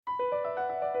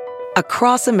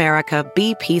Across America,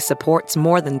 BP supports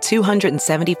more than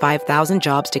 275,000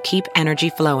 jobs to keep energy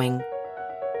flowing.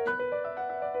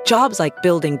 Jobs like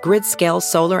building grid-scale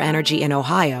solar energy in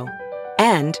Ohio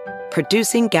and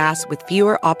producing gas with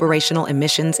fewer operational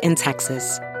emissions in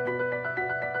Texas.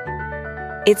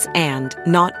 It's and,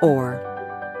 not or.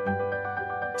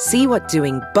 See what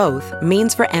doing both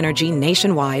means for energy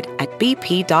nationwide at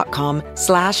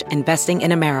bp.com/investing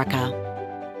in America.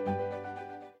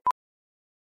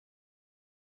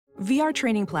 VR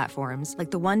training platforms,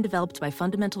 like the one developed by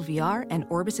Fundamental VR and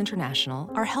Orbis International,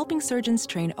 are helping surgeons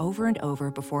train over and over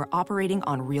before operating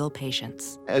on real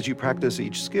patients. As you practice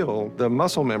each skill, the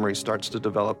muscle memory starts to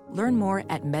develop. Learn more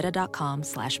at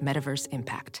meta.com/metaverse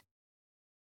impact.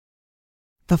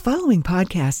 The following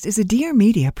podcast is a Dear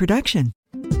Media production.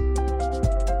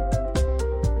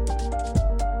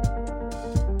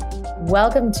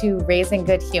 Welcome to Raising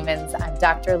Good Humans. I'm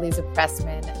Dr. Eliza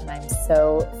Pressman, and I'm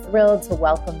so thrilled to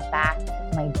welcome back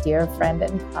my dear friend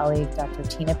and colleague, Dr.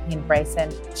 Tina Payne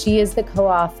Bryson. She is the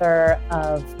co-author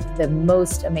of the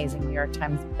most amazing New York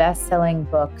Times best-selling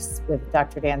books with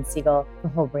Dr. Dan Siegel, The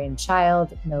Whole Brain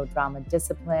Child, No Drama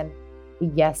Discipline, The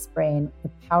Yes Brain, The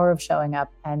Power of Showing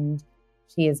Up, and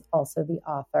she is also the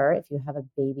author. If you have a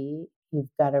baby,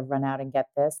 you've got to run out and get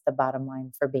this, The Bottom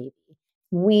Line for Baby.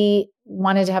 We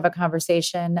wanted to have a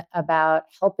conversation about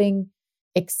helping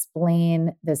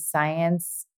explain the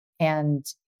science and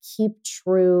keep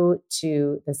true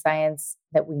to the science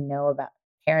that we know about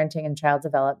parenting and child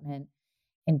development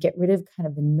and get rid of kind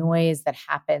of the noise that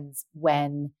happens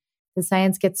when the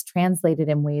science gets translated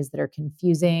in ways that are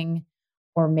confusing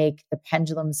or make the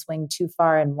pendulum swing too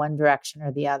far in one direction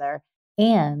or the other.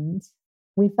 And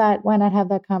we thought, why not have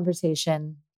that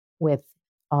conversation with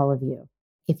all of you?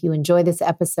 If you enjoy this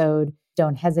episode,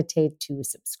 don't hesitate to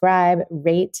subscribe,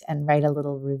 rate, and write a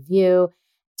little review.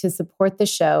 To support the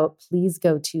show, please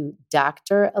go to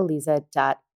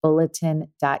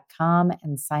dreliza.bulletin.com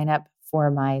and sign up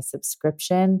for my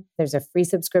subscription. There's a free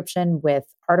subscription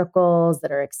with articles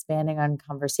that are expanding on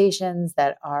conversations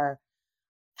that are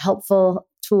helpful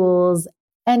tools.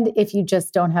 And if you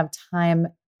just don't have time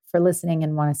for listening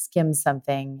and want to skim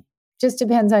something, just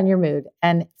depends on your mood.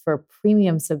 And for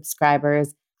premium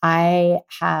subscribers, I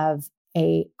have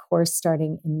a course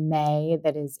starting in May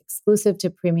that is exclusive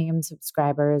to premium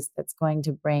subscribers that's going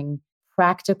to bring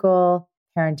practical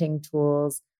parenting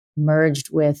tools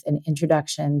merged with an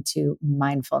introduction to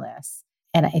mindfulness.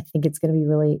 And I think it's going to be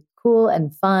really cool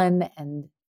and fun and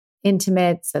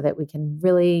intimate so that we can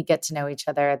really get to know each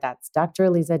other. That's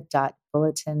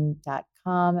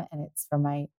dreliza.bulletin.com, and it's for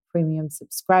my premium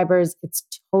subscribers. It's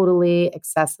totally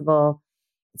accessible.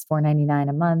 It's $4.99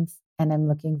 a month. And I'm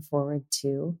looking forward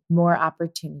to more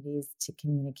opportunities to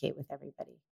communicate with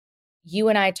everybody. You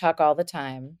and I talk all the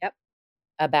time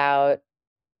about,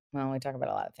 well, we talk about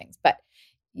a lot of things, but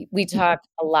we talk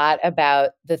a lot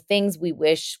about the things we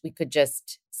wish we could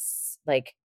just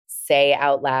like say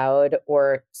out loud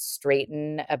or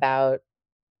straighten about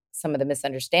some of the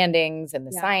misunderstandings and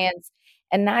the science,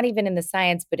 and not even in the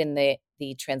science, but in the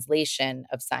translation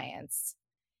of science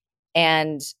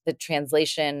and the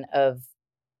translation of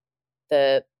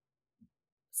the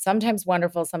sometimes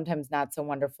wonderful, sometimes not so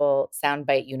wonderful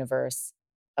soundbite universe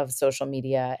of social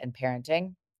media and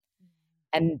parenting.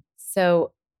 And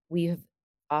so we've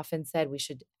often said we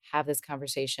should have this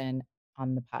conversation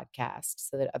on the podcast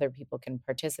so that other people can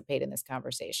participate in this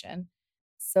conversation.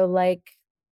 So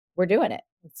we're doing it.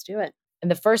 Let's do it. And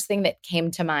the first thing that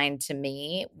came to mind to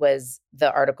me was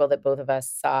the article that both of us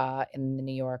saw in the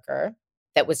New Yorker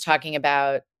that was talking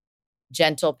about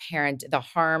the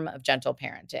harm of gentle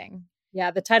parenting.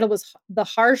 Yeah, the title was The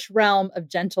Harsh Realm of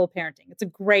Gentle Parenting. It's a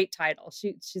great title.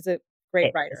 She's a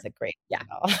great writer. It's a great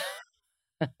title.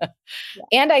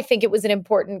 And I think it was an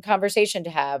important conversation to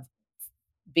have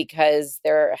because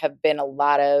there have been a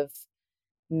lot of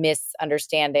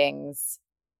misunderstandings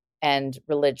and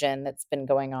religion that's been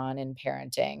going on in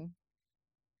parenting.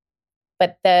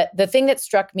 But the thing that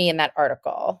struck me in that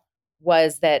article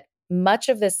was that much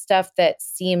of this stuff that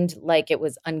seemed like it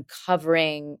was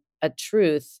uncovering a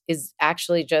truth is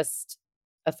actually just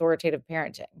authoritative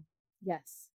parenting.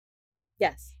 Yes.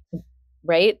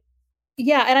 Right?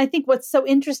 Yeah. And I think what's so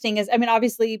interesting is,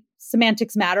 obviously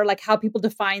semantics matter, like how people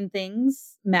define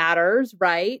things matters,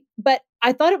 right? But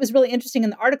I thought it was really interesting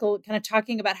in the article, kind of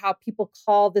talking about how people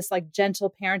call this like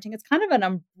gentle parenting. It's kind of an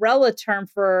umbrella term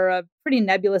for a pretty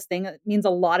nebulous thing. It means a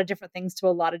lot of different things to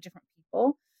a lot of different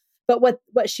people. But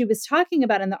what she was talking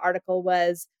about in the article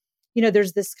was,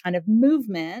 there's this kind of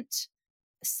movement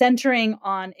centering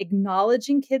on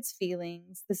acknowledging kids'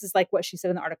 feelings. This is like what she said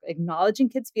in the article, acknowledging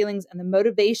kids' feelings and the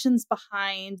motivations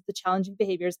behind the challenging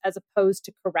behaviors as opposed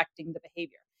to correcting the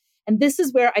behavior. And this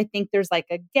is where I think there's like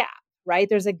a gap, right?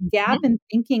 There's a gap in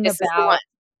thinking This is the about, one.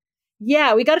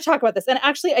 yeah, we got to talk about this. And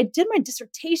actually, I did my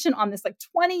dissertation on this like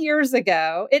 20 years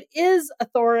ago. It is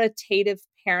authoritative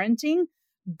parenting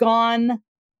gone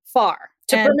far.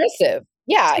 To permissive.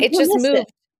 Yeah, it just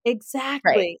moved.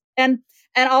 Exactly. Right.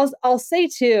 And I'll say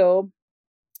too,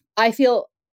 I feel,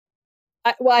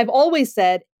 I've always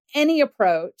said any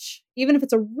approach, even if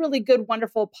it's a really good,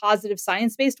 wonderful, positive,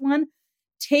 science-based one,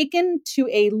 taken to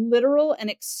a literal and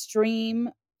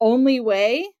extreme only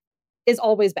way is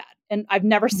always bad. And I've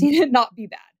never seen it not be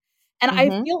bad. And I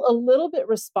feel a little bit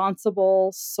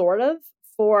responsible, sort of,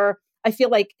 I feel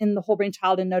like in the Whole Brain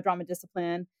Child and No Drama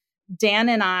Discipline, Dan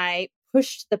and I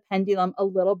pushed the pendulum a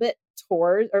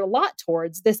lot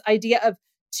towards this idea of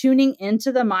tuning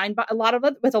into the mind,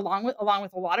 along with a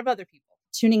lot of other people,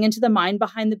 tuning into the mind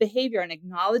behind the behavior and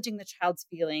acknowledging the child's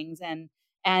feelings and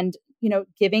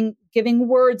giving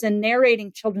words and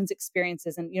narrating children's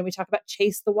experiences. And we talk about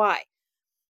chase the why.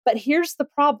 But here's the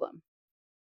problem.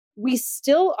 We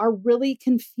still are really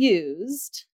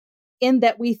confused in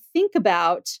that we think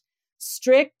about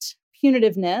strict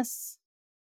punitiveness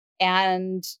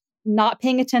and not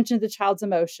paying attention to the child's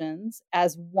emotions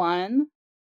as one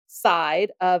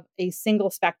side of a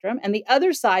single spectrum. And the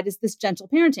other side is this gentle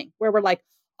parenting, where we're like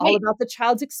all about the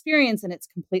child's experience and it's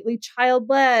completely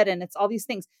child-led and it's all these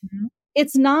things.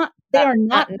 It's not, they are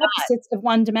not opposites of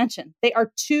one dimension. They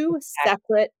are two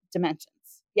separate dimensions.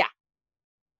 Yeah.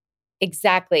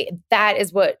 Exactly. That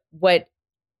is what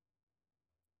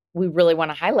we really want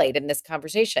to highlight in this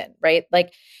conversation, right?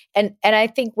 Like, and I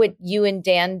think what you and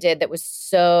Dan did that was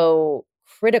so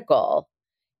critical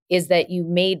is that you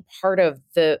made part of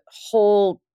the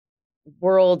whole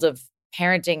world of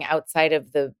parenting outside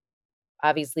of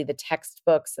obviously the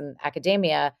textbooks and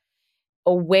academia,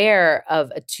 aware of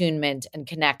attunement and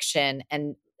connection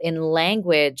and in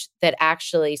language that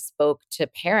actually spoke to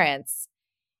parents.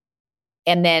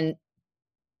 And then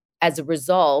as a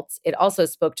result, it also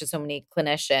spoke to so many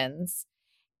clinicians.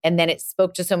 And then it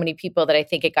spoke to so many people that I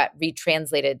think it got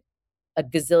retranslated a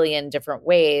gazillion different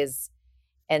ways.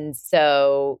 And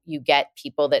so you get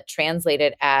people that translate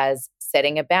it as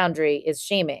setting a boundary is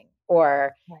shaming,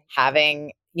 or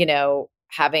having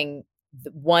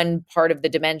one part of the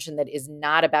dimension that is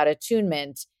not about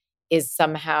attunement is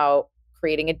somehow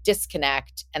creating a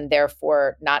disconnect and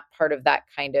therefore not part of that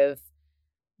kind of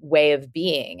way of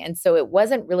being. And so it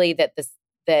wasn't really that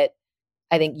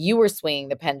I think you were swinging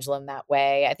the pendulum that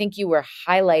way. I think you were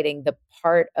highlighting the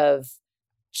part of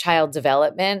child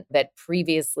development that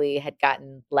previously had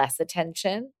gotten less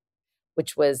attention,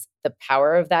 which was the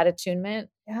power of that attunement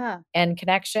and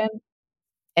connection.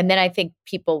 And then I think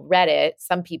people read it,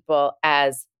 some people,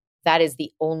 as that is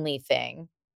the only thing,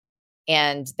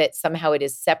 and that somehow it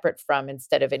is separate from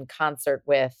instead of in concert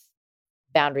with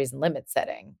boundaries and limit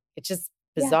setting. It's just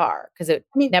bizarre because it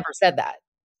never said that.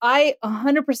 I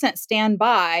 100% stand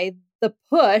by the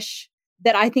push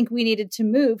that I think we needed to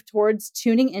move towards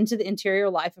tuning into the interior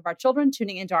life of our children,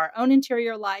 tuning into our own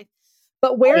interior life.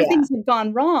 But where things have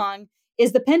gone wrong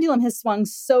is the pendulum has swung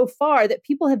so far that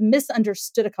people have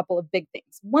misunderstood a couple of big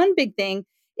things. One big thing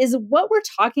is what we're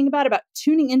talking about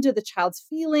tuning into the child's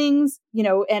feelings,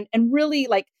 and really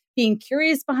like being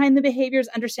curious behind the behaviors,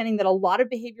 understanding that a lot of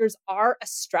behaviors are a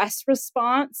stress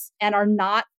response and are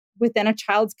not within a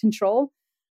child's control.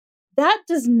 That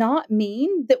does not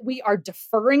mean that we are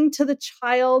deferring to the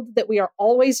child, that we are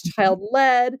always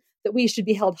child-led, that we should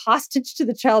be held hostage to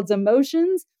the child's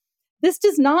emotions. This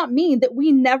does not mean that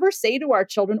we never say to our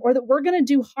children or that we're going to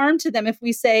do harm to them if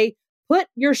we say, put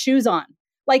your shoes on.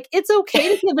 Like, it's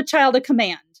okay to give a child a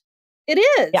command. It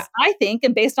is, I think,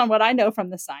 and based on what I know from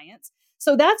the science.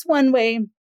 So that's one way.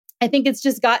 I think it's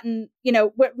just gotten,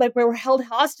 where we're held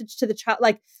hostage to the child,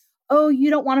 like, oh, you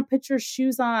don't want to put your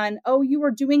shoes on. Oh, you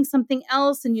are doing something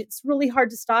else and it's really hard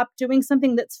to stop doing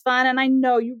something that's fun. And I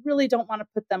know you really don't want to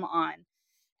put them on.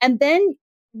 And then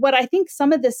what I think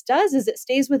some of this does is it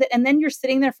stays with it. And then you're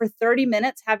sitting there for 30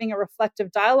 minutes having a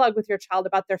reflective dialogue with your child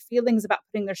about their feelings about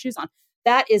putting their shoes on.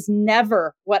 That is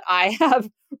never what I have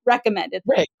recommended.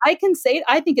 Right. I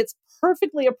think it's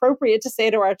perfectly appropriate to say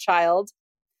to our child,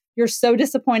 you're so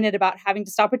disappointed about having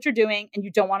to stop what you're doing and you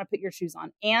don't want to put your shoes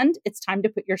on. And it's time to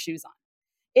put your shoes on.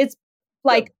 It's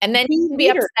like, and then you can be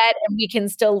upset and we can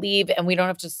still leave and we don't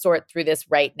have to sort through this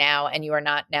right now. And you are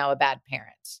not now a bad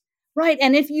parent. Right.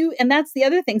 And and that's the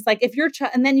other things, like if your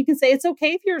child, and then you can say, it's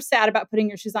okay if you're sad about putting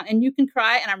your shoes on and you can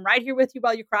cry and I'm right here with you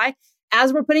while you cry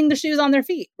as we're putting the shoes on their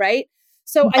feet. Right.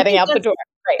 So I heading think out the door.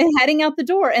 Right. and heading out the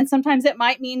door. And sometimes it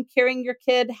might mean carrying your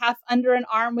kid half under an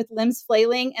arm with limbs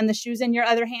flailing and the shoes in your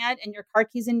other hand and your car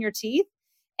keys in your teeth.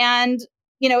 And,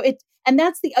 and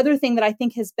that's the other thing that I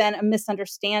think has been a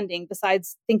misunderstanding,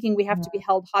 besides thinking we have to be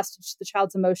held hostage to the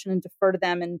child's emotion and defer to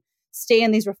them and stay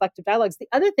in these reflective dialogues. The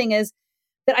other thing is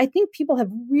that I think people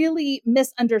have really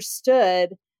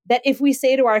misunderstood that if we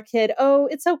say to our kid, oh,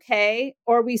 it's okay,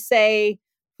 or we say,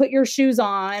 put your shoes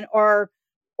on, or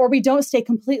we don't stay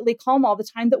completely calm all the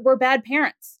time, that we're bad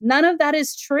parents. None of that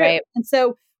is true. Right. And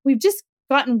so we've just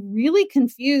gotten really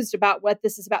confused about what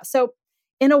this is about. So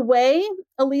in a way,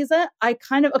 Aliza,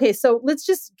 so let's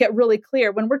just get really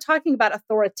clear. When we're talking about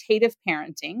authoritative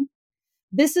parenting,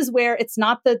 this is where it's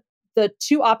not the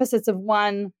two opposites of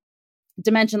one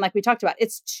dimension like we talked about.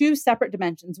 It's two separate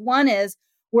dimensions. One is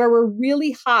where we're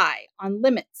really high on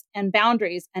limits and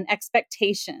boundaries and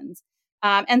expectations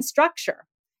and structure.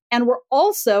 And we're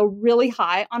also really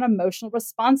high on emotional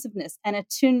responsiveness and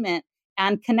attunement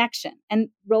and connection. And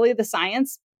really the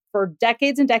science for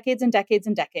decades and decades and decades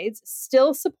and decades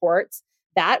still supports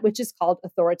that, which is called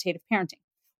authoritative parenting.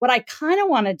 What I kind of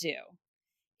want to do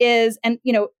is, in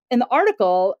the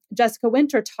article, Jessica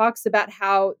Winter talks about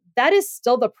how that is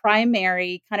still the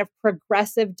primary kind of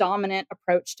progressive dominant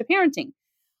approach to parenting.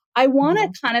 I want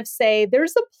to kind of say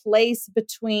there's a place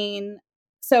between,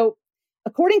 so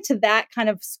according to that kind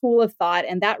of school of thought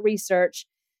and that research,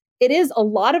 it is a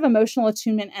lot of emotional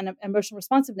attunement and emotional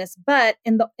responsiveness, but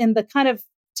in the kind of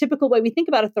typical way we think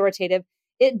about authoritative,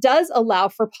 it does allow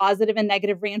for positive and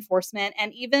negative reinforcement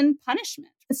and even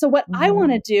punishment. And so what I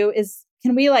want to do is,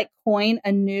 can we coin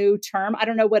a new term? I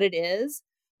don't know what it is,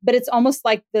 but it's almost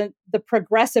like the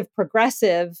progressive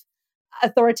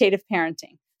authoritative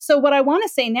parenting. So what I want to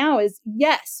say now is,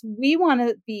 yes, we want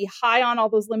to be high on all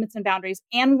those limits and boundaries,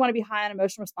 and we want to be high on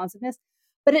emotional responsiveness,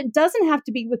 but it doesn't have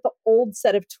to be with the old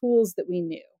set of tools that we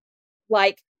knew.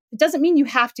 It doesn't mean you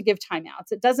have to give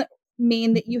timeouts. It doesn't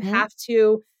mean that you have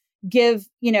to give,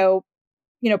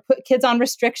 put kids on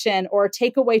restriction or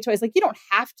take away toys. You don't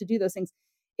have to do those things.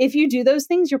 If you do those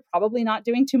things, you're probably not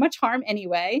doing too much harm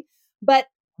anyway. But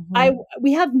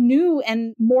we have new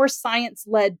and more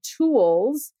science-led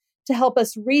tools to help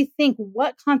us rethink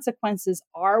what consequences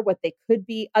are, what they could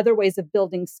be, other ways of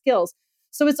building skills.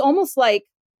 So it's almost like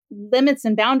limits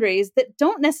and boundaries that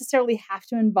don't necessarily have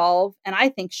to involve, and I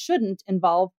think shouldn't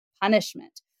involve,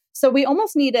 punishment. So we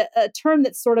almost need a term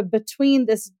that's sort of between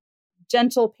this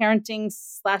gentle parenting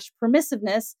 /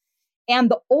 permissiveness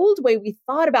and the old way we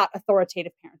thought about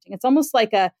authoritative parenting. It's almost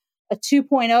like a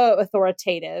 2.0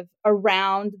 authoritative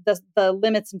around the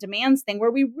limits and demands thing,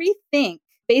 where we rethink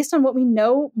based on what we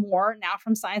know more now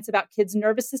from science about kids'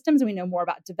 nervous systems, and we know more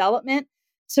about development,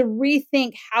 to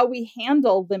rethink how we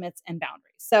handle limits and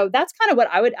boundaries. So that's kind of what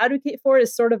I would advocate for,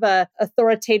 is sort of a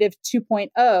authoritative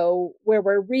 2.0, where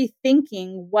we're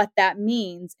rethinking what that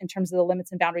means in terms of the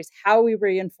limits and boundaries, how we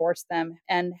reinforce them,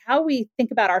 and how we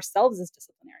think about ourselves as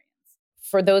disciplinarians.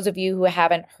 For those of you who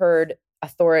haven't heard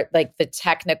the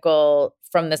technical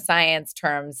from the science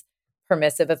terms,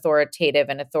 permissive, authoritative,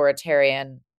 and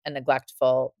authoritarian and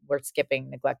neglectful, we're skipping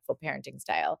neglectful parenting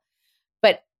style.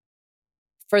 But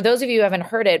for those of you who haven't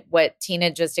heard it, what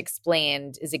Tina just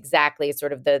explained is exactly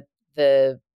sort of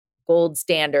the gold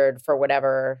standard for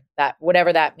whatever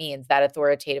that means, that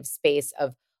authoritative space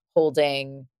of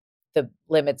holding the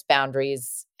limits,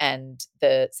 boundaries, and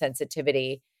the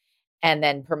sensitivity. And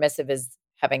then permissive is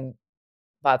having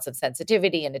lots of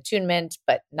sensitivity and attunement,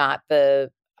 but not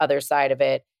the other side of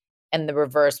it. And the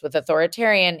reverse with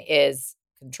authoritarian is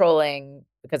controlling,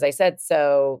 because I said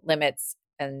so, limits,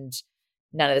 and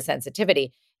none of the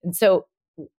sensitivity. And so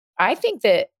I think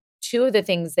that two of the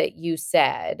things that you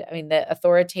said, I mean, the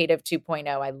authoritative 2.0,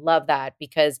 I love that,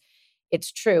 because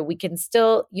it's true.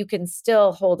 You can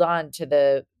still hold on to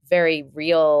the very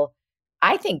real,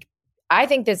 I think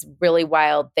this really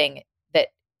wild thing that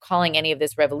calling any of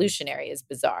this revolutionary is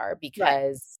bizarre,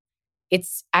 because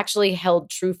it's actually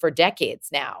held true for decades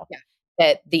now,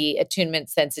 that the attunement,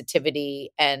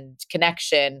 sensitivity, and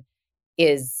connection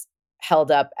is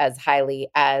held up as highly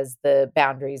as the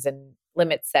boundaries and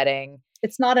limit setting.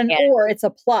 It's not an or, it's a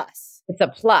plus. It's a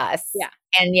plus. Yeah.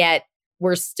 And yet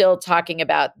we're still talking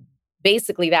about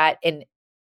basically that and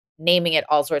naming it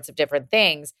all sorts of different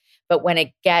things. But when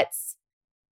it gets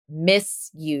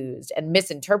misused and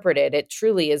misinterpreted, it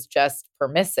truly is just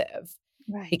permissive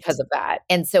because of that.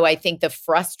 And so I think the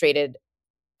frustrated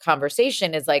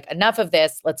conversation is enough of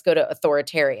this, let's go to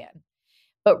authoritarian.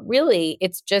 But really,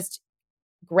 it's just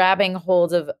grabbing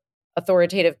hold of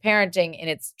authoritative parenting in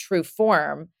its true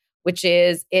form, which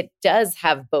is it does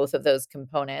have both of those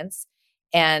components.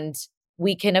 And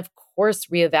we can, of course,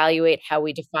 reevaluate how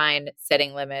we define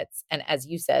setting limits. And as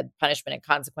you said, punishment and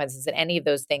consequences and any of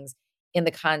those things in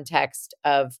the context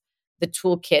of the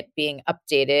toolkit being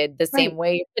updated the same Right.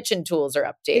 way your kitchen tools are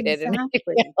updated and Exactly.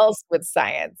 anything else with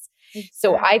science.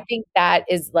 So Exactly. I think that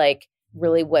is like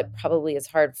really what probably is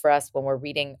hard for us when we're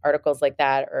reading articles like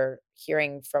that or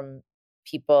hearing from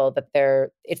people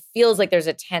that it feels like there's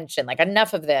a tension, like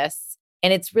enough of this.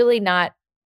 And it's really not,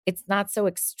 it's not so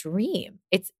extreme.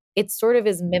 It sort of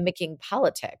is mimicking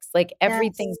politics. Like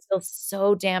everything Yes. feels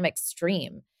so damn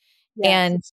extreme. Yes.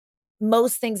 And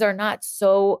most things are not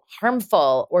so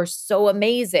harmful or so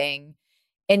amazing.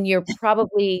 And you're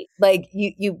probably like,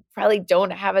 you probably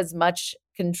don't have as much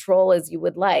control as you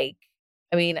would like.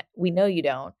 I mean, we know you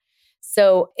don't.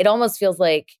 So it almost feels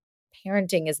like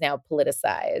parenting is now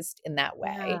politicized in that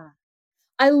way. Yeah.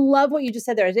 I love what you just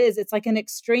said there. It is. It's like an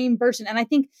extreme version. And I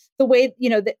think the way,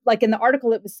 like in the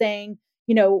article, it was saying,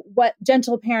 what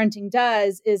gentle parenting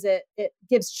does is it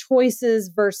gives choices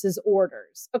versus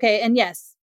orders. Okay. And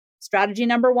yes, strategy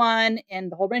number one in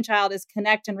the whole brain child is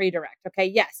connect and redirect. Okay.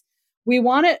 Yes. We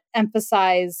want to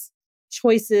emphasize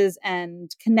choices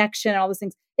and connection and all those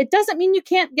things. It doesn't mean you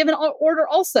can't give an order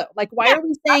also. Like, why are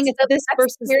we saying it's this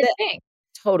versus weird this? thing.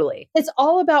 Totally. It's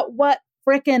all about what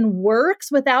frickin'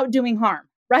 works without doing harm,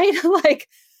 right? Like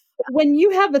when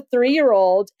you have a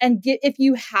 3-year-old and if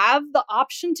you have the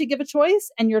option to give a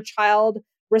choice and your child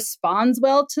responds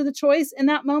well to the choice in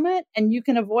that moment and you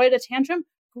can avoid a tantrum,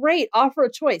 great, offer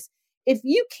a choice. If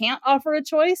you can't offer a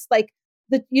choice, like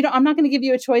I'm not going to give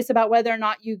you a choice about whether or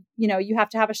not you have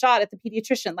to have a shot at the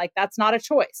pediatrician. Like that's not a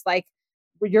choice. Like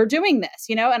you're doing this,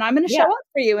 and I'm going to show up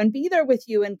for you and be there with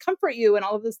you and comfort you and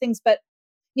all of those things. But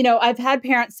I've had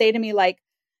parents say to me like,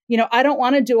 I don't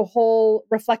want to do a whole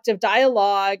reflective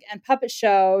dialogue and puppet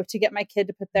show to get my kid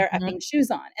to put their effing shoes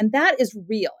on. And that is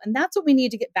real. And that's what we need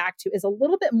to get back to is a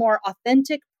little bit more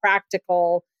authentic,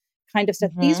 practical kind of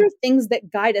stuff. These are things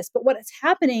that guide us. But what is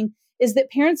happening is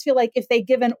that parents feel like if they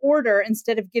give an order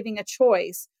instead of giving a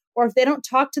choice, or if they don't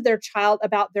talk to their child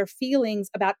about their feelings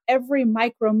about every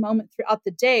micro moment throughout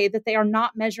the day, that they are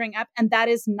not measuring up. And that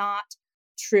is not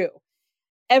true.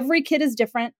 Every kid is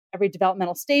different. Every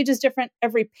developmental stage is different.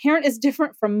 Every parent is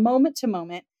different from moment to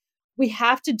moment. We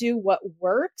have to do what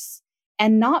works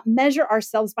and not measure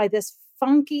ourselves by this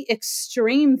funky,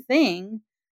 extreme thing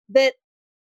that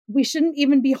we shouldn't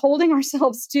even be holding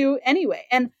ourselves to anyway.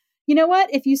 And you know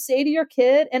what? If you say to your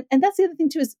kid, and that's the other thing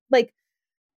too, is like,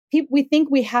 we think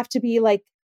we have to be like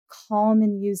calm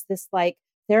and use this like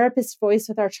therapist voice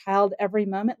with our child every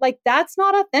moment. Like that's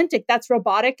not authentic. That's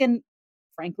robotic and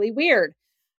frankly weird.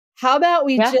 How about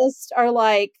we just are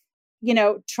like,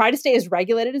 try to stay as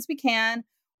regulated as we can.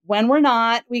 When we're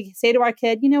not, we say to our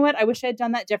kid, you know what? I wish I had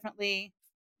done that differently.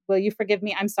 Will you forgive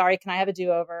me? I'm sorry. Can I have a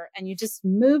do-over? And you just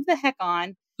move the heck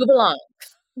on. Move along.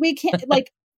 We can't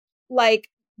like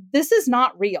this is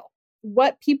not real.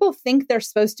 What people think they're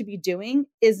supposed to be doing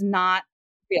is not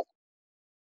real.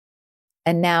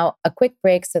 And now a quick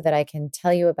break so that I can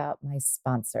tell you about my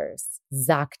sponsors,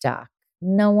 ZocDoc.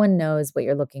 No one knows what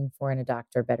you're looking for in a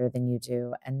doctor better than you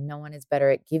do, and no one is better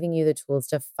at giving you the tools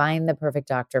to find the perfect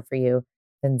doctor for you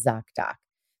than ZocDoc.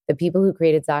 The people who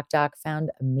created ZocDoc found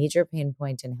a major pain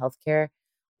point in healthcare,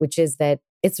 which is that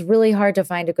it's really hard to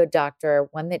find a good doctor,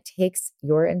 one that takes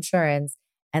your insurance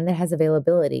and that has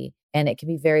availability, and it can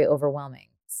be very overwhelming.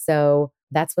 So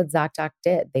that's what ZocDoc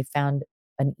did. They found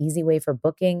an easy way for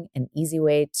booking, an easy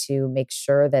way to make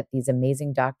sure that these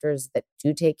amazing doctors that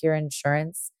do take your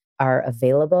insurance are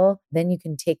available. Then you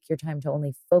can take your time to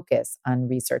only focus on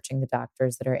researching the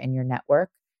doctors that are in your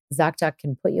network. ZocDoc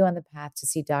can put you on the path to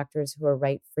see doctors who are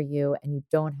right for you, and you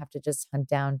don't have to just hunt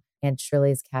down Aunt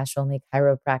Shirley's cash-only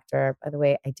chiropractor. By the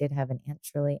way, I did have an Aunt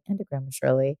Shirley and a Grandma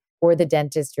Shirley, or the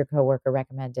dentist your coworker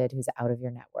recommended who's out of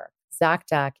your network.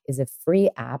 ZocDoc is a free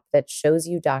app that shows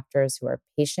you doctors who are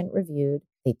patient-reviewed,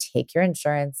 they take your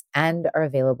insurance, and are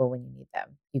available when you need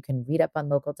them. You can read up on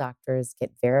local doctors,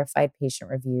 get verified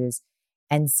patient reviews,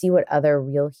 and see what other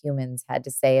real humans had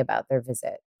to say about their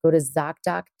visit. Go to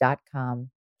ZocDoc.com,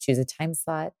 choose a time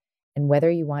slot, and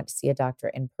whether you want to see a doctor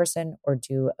in person or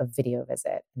do a video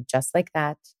visit. And just like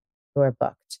that, you are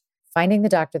booked. Finding the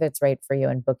doctor that's right for you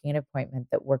and booking an appointment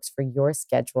that works for your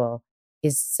schedule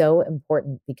is so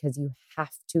important because you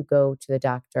have to go to the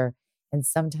doctor. And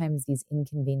sometimes these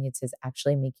inconveniences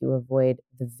actually make you avoid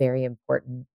the very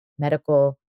important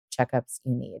medical checkups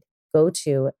you need. Go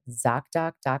to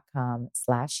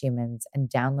ZocDoc.com/humans and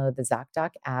download the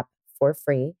ZocDoc app for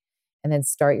free, and then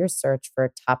start your search for a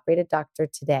top-rated doctor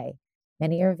today.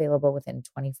 Many are available within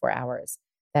 24 hours.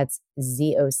 That's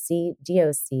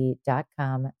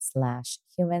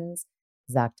ZocDoc.com/humans,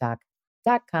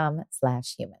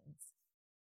 ZocDoc.com/humans.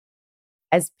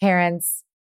 As parents,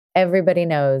 everybody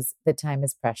knows that time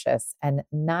is precious. And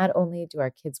not only do our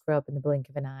kids grow up in the blink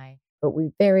of an eye, but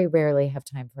we very rarely have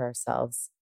time for ourselves.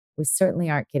 We certainly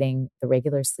aren't getting the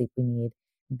regular sleep we need.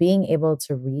 Being able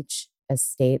to reach a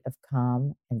state of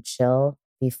calm and chill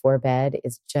before bed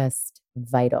is just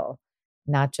vital,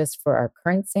 not just for our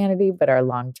current sanity, but our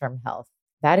long-term health.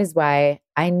 That is why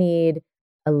I need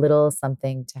a little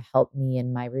something to help me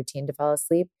in my routine to fall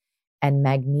asleep. And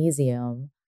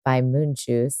Magnesium by Moon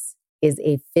Juice is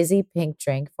a fizzy pink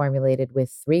drink formulated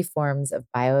with 3 forms of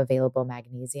bioavailable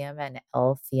magnesium and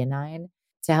L-theanine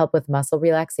to help with muscle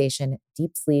relaxation,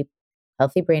 deep sleep,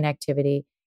 healthy brain activity,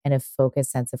 and a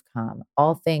focused sense of calm.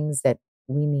 All things that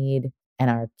we need and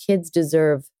our kids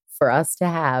deserve for us to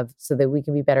have so that we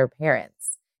can be better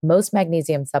parents. Most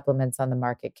magnesium supplements on the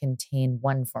market contain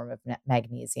one form of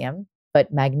magnesium,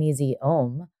 but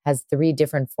Magnesium has 3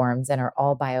 different forms and are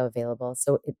all bioavailable.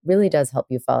 So it really does help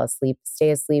you fall asleep,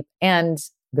 stay asleep, and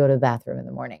go to the bathroom in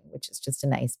the morning, which is just a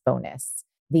nice bonus.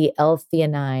 The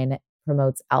L-theanine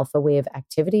promotes alpha wave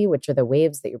activity, which are the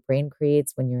waves that your brain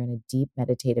creates when you're in a deep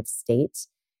meditative state.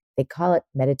 They call it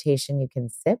meditation you can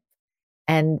sip.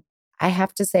 And I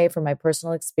have to say, from my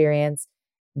personal experience,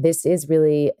 this is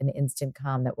really an instant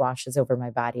calm that washes over my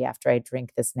body after I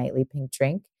drink this nightly pink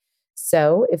drink.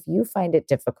 So if you find it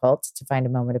difficult to find a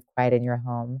moment of quiet in your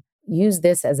home, use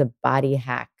this as a body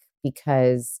hack,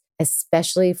 because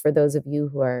especially for those of you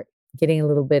who are getting a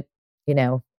little bit,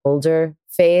 older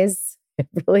phase, it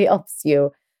really helps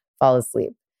you fall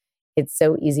asleep. It's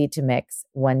so easy to mix.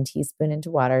 1 teaspoon into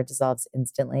water dissolves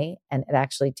instantly, and it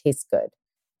actually tastes good.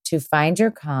 To find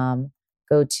your calm,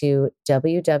 go to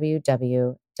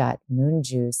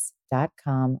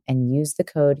www.moonjuice.com and use the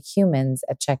code HUMANS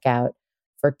at checkout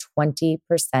for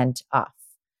 20% off.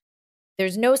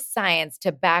 There's no science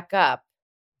to back up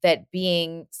that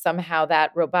being somehow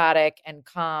that robotic and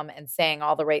calm and saying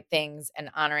all the right things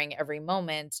and honoring every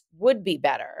moment would be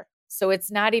better. So it's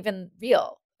not even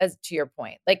real, as to your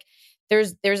point. Like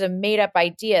there's a made up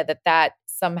idea that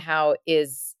somehow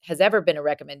has ever been a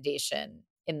recommendation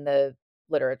in the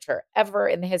literature ever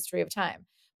in the history of time.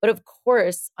 But of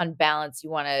course, on balance,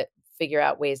 you want to figure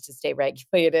out ways to stay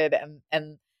regulated.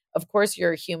 And of course,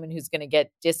 you're a human who's going to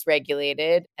get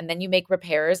dysregulated, and then you make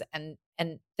repairs. And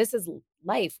this is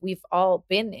life. We've all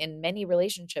been in many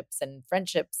relationships and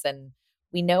friendships, and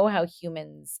we know how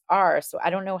humans are. So I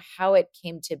don't know how it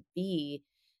came to be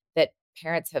that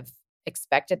parents have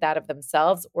expected that of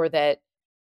themselves, or that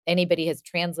anybody has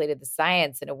translated the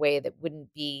science in a way that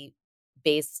wouldn't be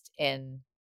based in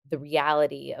the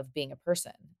reality of being a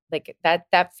person. Like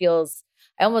that feels,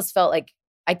 I almost felt like,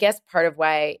 I guess part of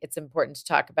why it's important to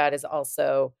talk about is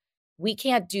also we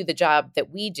can't do the job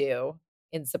that we do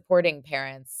in supporting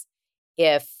parents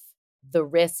if the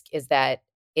risk is that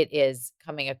it is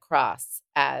coming across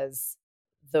as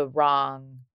the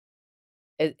wrong,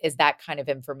 is that kind of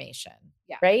information.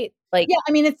 Yeah. Right? Like, yeah,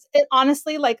 I mean, it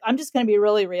honestly, like, I'm just going to be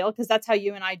really real because that's how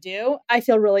you and I do. I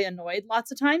feel really annoyed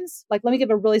lots of times. Like, let me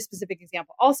give a really specific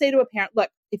example. I'll say to a parent, look,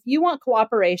 if you want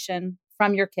cooperation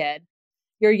from your kid,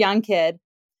 your young kid,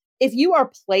 if you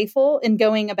are playful in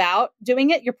going about doing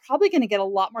it, you're probably going to get a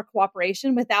lot more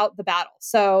cooperation without the battle.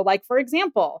 So like, for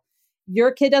example,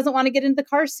 your kid doesn't want to get into the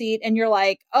car seat and you're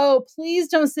like, oh, please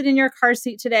don't sit in your car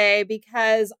seat today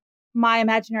because my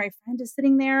imaginary friend is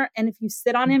sitting there. And if you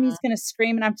sit on him, he's going to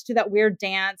scream and I have to do that weird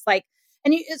dance. Like,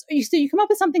 and you come up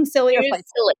with something silly or playful.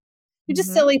 Silly. You're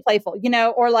just silly, playful,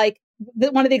 or like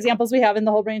one of the examples we have in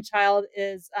The Whole Brain Child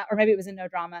is, or maybe it was in No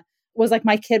Drama, was like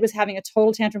my kid was having a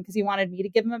total tantrum because he wanted me to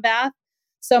give him a bath.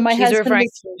 So my She's husband referring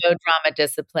was, to No Drama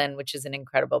Discipline, which is an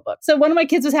incredible book. So one of my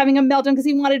kids was having a meltdown because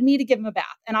he wanted me to give him a bath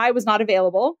and I was not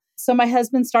available. So my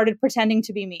husband started pretending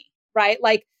to be me, right?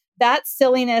 Like that's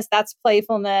silliness, that's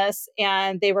playfulness,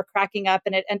 and they were cracking up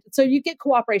in it. And so you get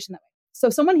cooperation that way. So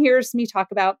if someone hears me talk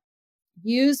about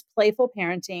use playful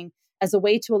parenting as a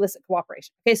way to elicit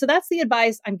cooperation. Okay, so that's the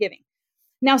advice I'm giving.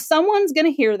 Now, someone's going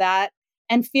to hear that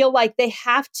and feel like they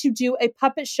have to do a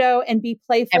puppet show and be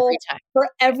playful every time for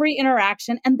every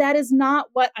interaction. And that is not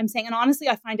what I'm saying. And honestly,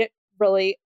 I find it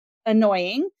really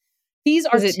annoying. These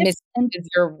are tips and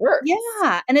your work.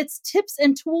 Yeah. And it's tips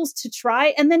and tools to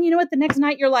try. And then, you know what? The next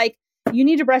night you're like, you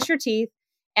need to brush your teeth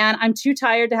and I'm too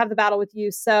tired to have the battle with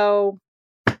you. So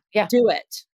do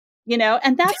it,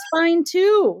 and that's fine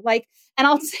too. Like, and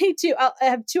I'll say too, I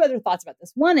have 2 other thoughts about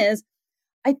this. One is,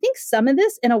 I think some of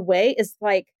this in a way is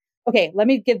like, okay, let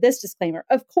me give this disclaimer.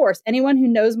 Of course, anyone who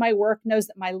knows my work knows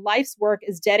that my life's work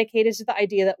is dedicated to the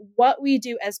idea that what we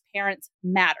do as parents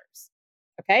matters.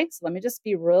 Okay, so let me just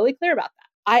be really clear about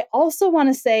that. I also want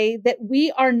to say that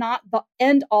we are not the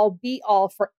end all be all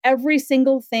for every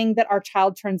single thing that our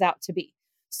child turns out to be.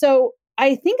 So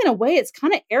I think in a way it's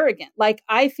kind of arrogant. Like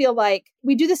I feel like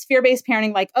we do this fear-based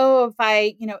parenting, like, oh,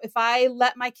 if I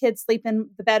let my kids sleep in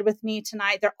the bed with me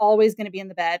tonight, they're always going to be in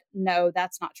the bed. No,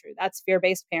 that's not true. That's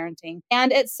fear-based parenting.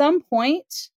 And at some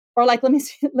point, or like, let me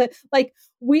see, like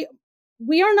we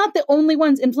are not the only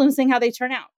ones influencing how they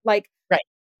turn out. Like, right.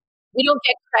 We don't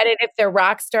get credit if they're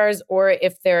rock stars or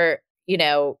if they're,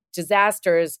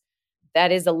 disasters.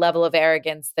 That is a level of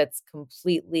arrogance that's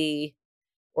completely,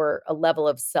 or a level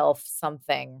of self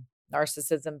something,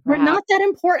 narcissism. Perhaps. We're not that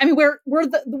important. I mean,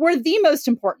 we're the most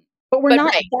important, but we're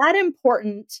not that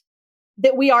important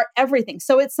that we are everything.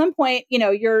 So at some point,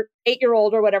 your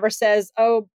 8-year-old or whatever says,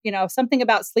 oh, something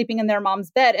about sleeping in their mom's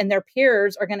bed, and their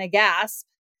peers are going to gasp.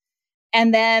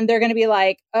 And then they're going to be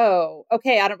like, oh,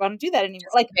 okay, I don't want to do that anymore.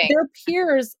 Like their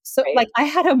peers. So like I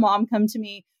had a mom come to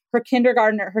me, her kid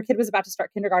was about to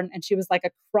start kindergarten, and she was like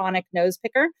a chronic nose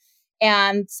picker.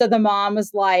 And so the mom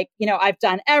was like, I've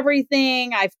done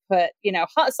everything. I've put,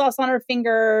 hot sauce on her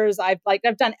fingers. I've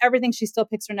done everything. She still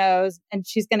picks her nose, and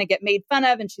she's going to get made fun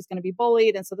of, and she's going to be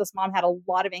bullied. And so this mom had a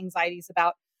lot of anxieties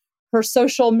about her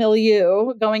social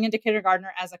milieu going into kindergarten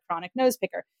as a chronic nose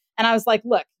picker. And I was like,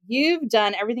 look, you've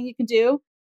done everything you can do.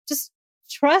 Just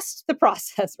trust the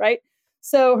process, right?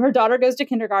 So her daughter goes to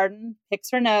kindergarten,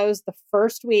 picks her nose the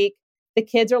first week. The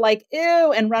kids are like,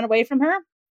 ew, and run away from her.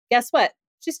 Guess what?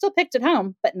 She's still picked at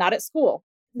home, but not at school.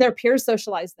 Their peers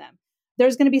socialize them.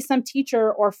 There's going to be some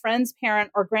teacher or friend's parent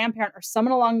or grandparent or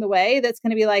someone along the way that's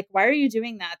going to be like, why are you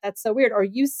doing that? That's so weird. Or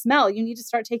you smell, you need to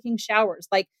start taking showers.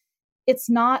 Like, it's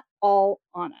not all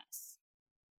on us.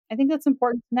 I think that's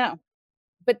important to know.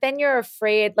 But then you're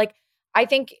afraid, like, I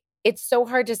think it's so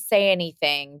hard to say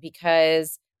anything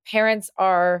because parents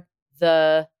are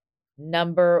the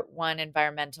number one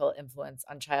environmental influence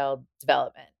on child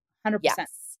development. 100%.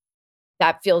 Yes,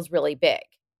 that feels really big.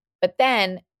 But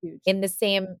then in the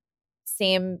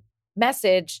same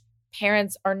message,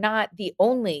 parents are not the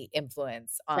only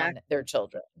influence on their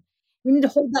children. We need to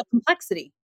hold that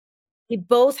complexity. We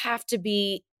both have to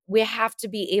be, we have to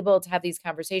be able to have these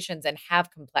conversations and have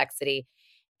complexity.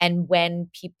 And when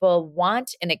people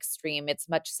want an extreme, it's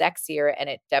much sexier and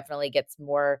it definitely gets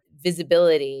more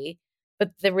visibility.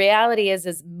 But the reality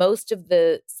is most of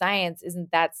the science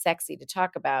isn't that sexy to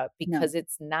talk about because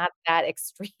it's not that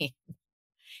extreme.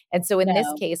 And so in this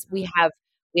case, we have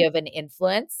an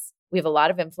influence. We have a lot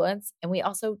of influence, and we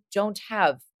also don't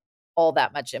have all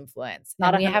that much influence.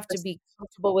 And we have to be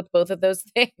comfortable with both of those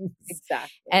things. Exactly.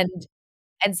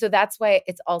 And so that's why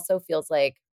it also feels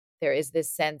like there is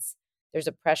this sense, there's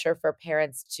a pressure for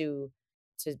parents to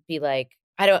be like,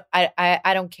 I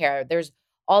don't care. There's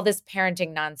all this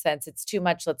parenting nonsense. It's too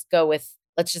much. Let's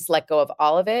just let go of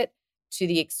all of it, to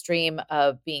the extreme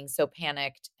of being so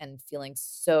panicked and feeling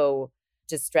so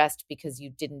distressed because you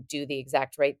didn't do the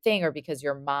exact right thing, or because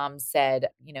your mom said,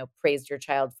 praised your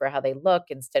child for how they look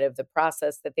instead of the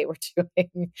process that they were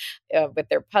doing with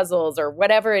their puzzles, or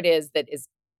whatever it is that is,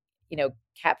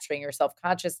 capturing your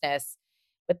self-consciousness.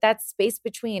 But that space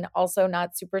between, also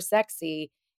not super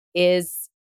sexy, is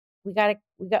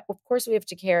of course we have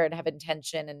to care and have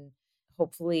intention and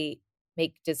hopefully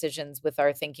make decisions with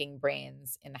our thinking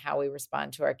brains in how we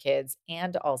respond to our kids.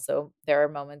 And also there are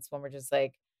moments when we're just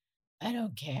like, I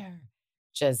don't care.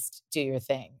 Just do your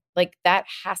thing. Like that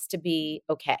has to be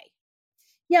okay.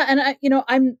 Yeah.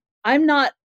 And I'm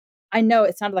not, I know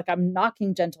it sounded like I'm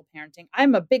knocking gentle parenting.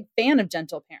 I'm a big fan of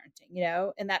gentle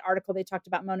parenting. In that article, they talked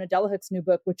about Mona Delahook's new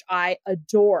book, which I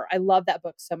adore. I love that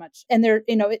book so much. And they're,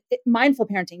 mindful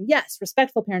parenting. Yes.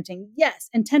 Respectful parenting. Yes.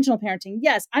 Intentional parenting.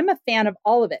 Yes. I'm a fan of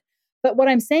all of it. But what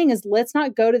I'm saying is, let's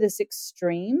not go to this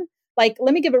extreme. Like,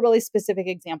 let me give a really specific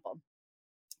example.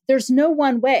 There's no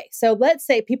one way. So let's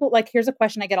say people, like, here's a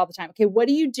question I get all the time. Okay, what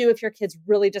do you do if your kid's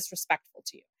really disrespectful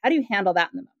to you? How do you handle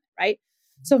that in the moment, right?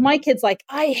 So if my kid's like,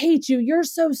 I hate you, you're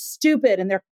so stupid, and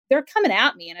they're coming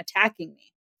at me and attacking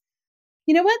me.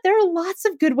 You know what? There are lots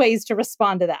of good ways to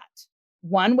respond to that.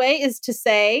 One way is to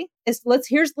say,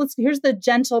 here's the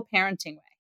gentle parenting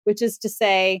way, which is to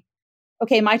say,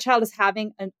 okay, my child is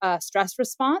having a stress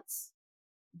response.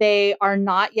 Their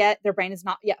brain is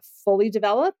not yet fully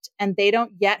developed, and they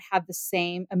don't yet have the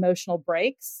same emotional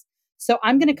breaks. So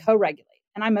I'm going to co-regulate.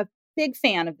 And I'm a big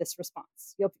fan of this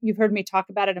response. You've heard me talk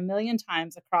about it a million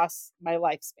times across my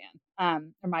lifespan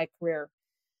or my career.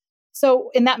 So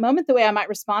in that moment, the way I might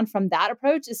respond from that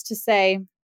approach is to say,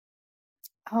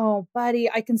 oh, buddy,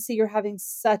 I can see you're having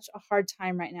such a hard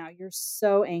time right now. You're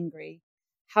so angry.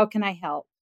 How can I help?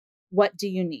 What do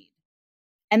you need?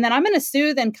 And then I'm going to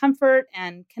soothe and comfort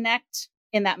and connect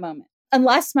in that moment.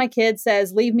 Unless my kid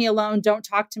says, leave me alone, don't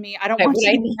talk to me, I don't want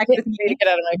you to connect with me, get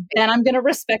out of my face. then I'm going to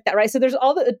respect that, right? So there's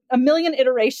a million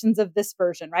iterations of this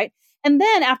version, right? And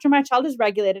then after my child is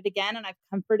regulated again and I've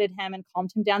comforted him and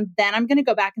calmed him down, then I'm going to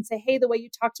go back and say, hey, the way you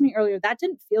talked to me earlier, that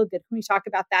didn't feel good. Can we talk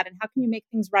about that? And how can you make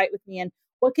things right with me? And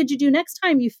what could you do next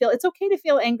time you feel, it's okay to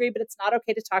feel angry, but it's not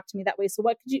okay to talk to me that way. So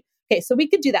what could you, okay, so we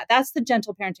could do that. That's the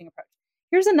gentle parenting approach.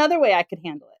 Here's another way I could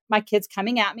handle it. My kid's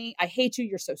coming at me. I hate you.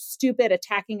 You're so stupid.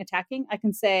 Attacking. I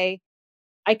can say,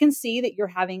 I can see that you're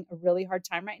having a really hard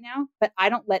time right now, but I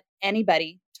don't let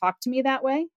anybody talk to me that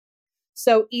way.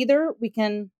 So either we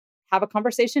can have a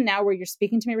conversation now where you're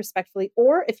speaking to me respectfully,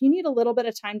 or if you need a little bit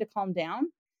of time to calm down,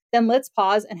 then let's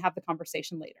pause and have the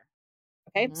conversation later.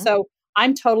 Okay. Mm-hmm. So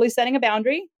I'm totally setting a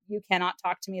boundary. You cannot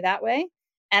talk to me that way.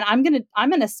 And I'm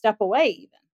going to step away even,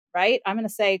 right? I'm going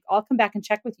to say, I'll come back and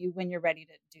check with you when you're ready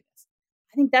to do this.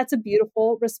 I think that's a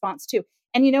beautiful response too.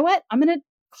 And you know what? I'm going to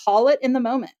call it in the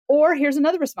moment. Or here's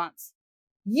another response.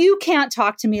 You can't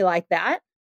talk to me like that,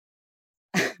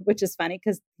 which is funny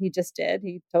because he just did.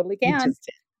 He totally can.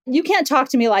 You can't talk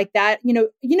to me like that. You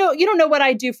don't know what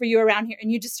I do for you around here.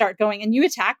 And you just start going and you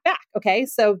attack back. Okay.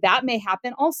 So that may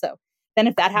happen also. Then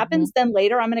if that happens, then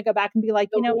later I'm going to go back and be like,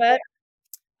 you know what?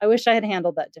 I wish I had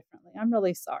handled that differently. I'm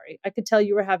really sorry. I could tell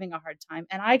you were having a hard time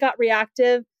and I got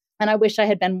reactive and I wish I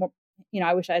had been more,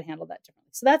 I wish I had handled that differently.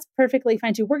 So that's perfectly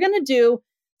fine too. We're going to do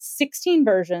 16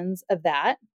 versions of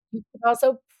that. You could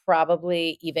also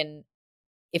probably, even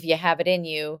if you have it in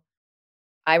you,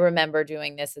 I remember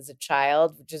doing this as a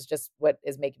child, which is just what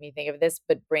is making me think of this,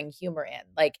 but bring humor in.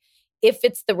 Like if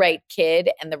it's the right kid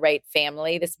and the right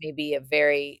family, this may be a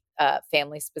very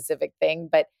family specific thing,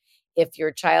 but if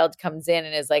your child comes in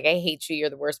and is like, I hate you, you're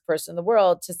the worst person in the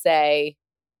world, to say,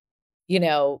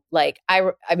 like,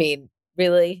 I mean,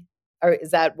 really? Or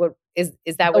is that what is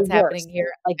that what's happening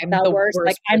here? Like I'm the worst,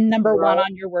 like I'm number one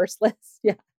on your worst list.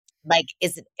 Yeah. Like,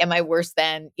 am I worse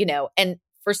than, and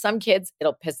for some kids,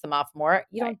 it'll piss them off more.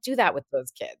 You don't do that with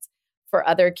those kids. For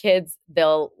other kids,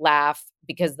 they'll laugh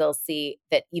because they'll see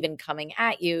that even coming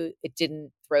at you, it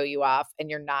didn't throw you off and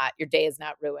your day is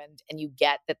not ruined. And you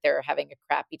get that they're having a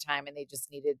crappy time and they just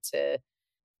needed to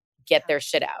get their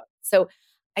shit out. So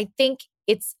I think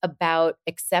it's about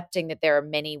accepting that there are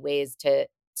many ways there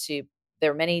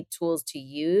are many tools to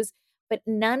use, but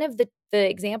none of the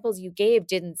examples you gave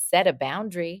didn't set a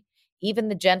boundary. Even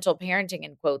the gentle parenting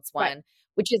in quotes one,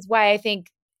 which is why I think,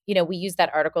 we use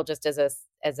that article just as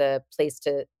a place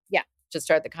to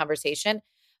start the conversation.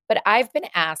 But I've been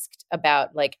asked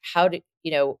about like how to,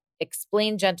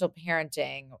 explain gentle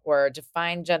parenting or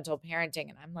define gentle parenting.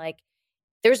 And I'm like,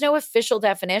 there's no official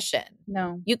definition.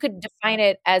 No. You could define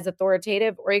it as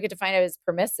authoritative or you could define it as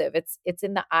permissive. It's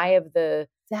in the eye of the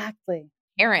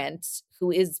parent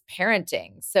who is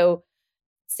parenting. So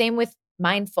same with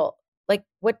mindful. Like,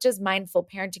 what does mindful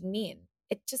parenting mean?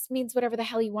 It just means whatever the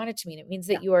hell you want it to mean. It means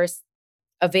that you are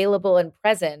available and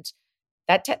present.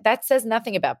 That says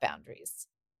nothing about boundaries,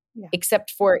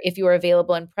 except for if you are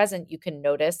available and present, you can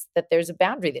notice that there's a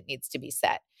boundary that needs to be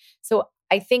set. So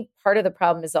I think part of the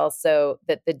problem is also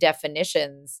that the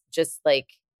definitions, just like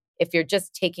if you're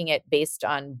just taking it based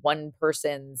on one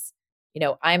person's,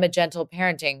 I'm a gentle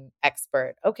parenting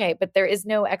expert. Okay, but there is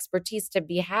no expertise to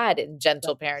be had in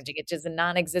gentle parenting. It is a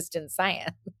non-existent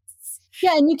science.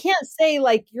 Yeah. And you can't say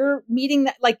like you're meeting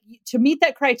that, like to meet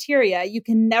that criteria, you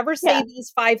can never say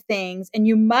these 5 things and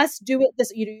you must do it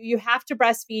this, you have to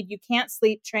breastfeed, you can't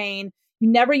sleep train, you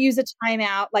never use a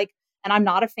timeout. Like, and I'm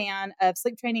not a fan of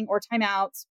sleep training or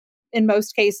timeouts in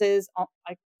most cases.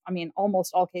 I mean,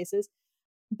 almost all cases,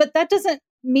 but that doesn't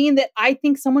mean that I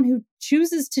think someone who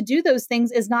chooses to do those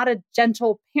things is not a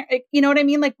gentle parent. You know what I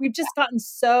mean? Like we've just gotten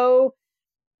so,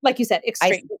 like you said,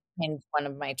 extreme. I sleep trained one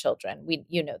of my children.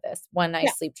 You know this. One I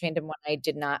sleep trained and one I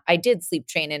did not. I did sleep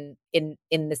train in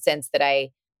the sense that I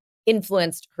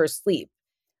influenced her sleep.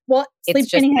 Well, sleep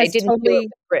training has I didn't totally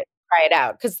try it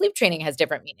out because sleep training has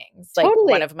different meanings. Like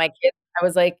one of my kids, I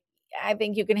was like, I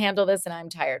think you can handle this and I'm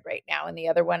tired right now. And the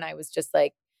other one, I was just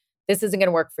like, this isn't going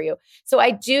to work for you. So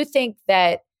I do think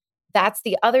that that's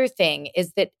the other thing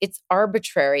is that it's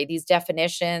arbitrary, these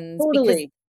definitions. Because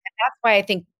that's why I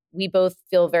think we both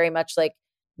feel very much like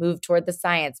move toward the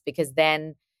science, because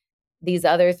then these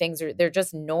other things they're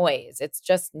just noise. It's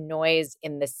just noise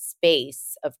in the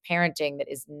space of parenting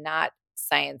that is not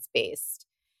science-based.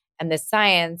 And the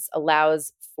science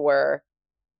allows for,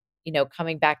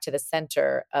 coming back to the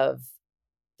center of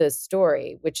the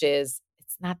story, which is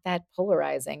it's not that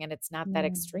polarizing and it's not that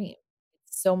extreme.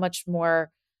 It's so much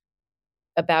more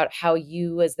about how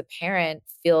you as the parent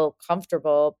feel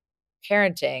comfortable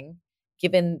parenting,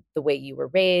 given the way you were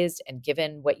raised and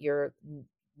given what your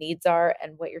needs are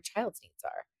and what your child's needs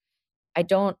are.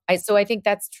 So I think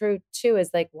that's true too,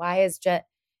 is like, why is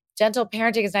gentle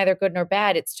parenting is neither good nor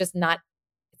bad. It's just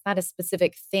it's not a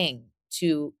specific thing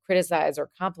to criticize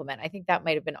or compliment. I think that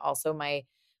might've been also my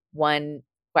one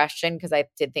question, because I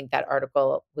did think that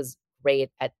article was great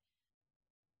at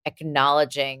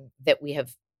acknowledging that we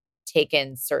have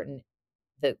taken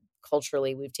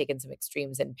culturally, we've taken some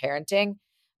extremes in parenting,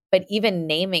 but even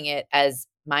naming it as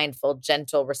mindful,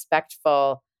 gentle,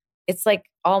 respectful, it's like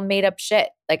all made up shit.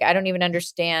 Like, I don't even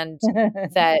understand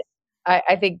that.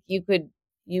 I think we could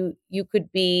give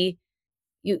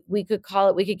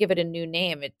it a new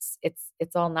name. It's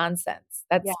all nonsense.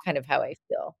 That's kind of how I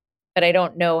feel, but I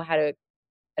don't know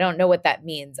what that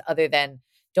means, other than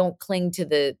don't cling to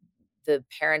the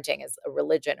parenting as a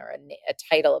religion or a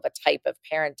title of a type of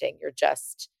parenting. You're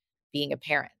just being a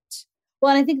parent.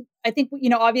 Well, and I think,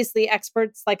 obviously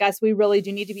experts like us, we really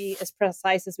do need to be as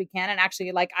precise as we can. And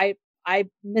actually, like I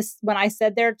missed when I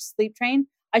said there, sleep train,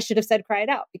 I should have said cry it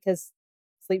out, because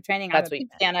sleep training, I'm a big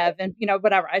fan of, and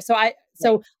whatever. So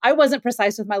I wasn't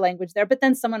precise with my language there, but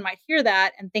then someone might hear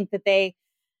that and think that they,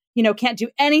 can't do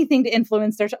anything to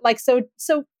influence their, so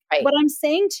right. What I'm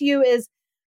saying to you is,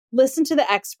 listen to the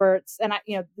experts. And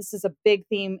this is a big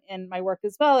theme in my work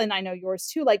as well. And I know yours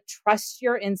too. Like, trust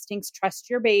your instincts, trust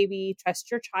your baby,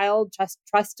 trust your child,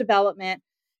 trust development,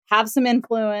 have some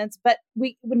influence, but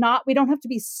we don't have to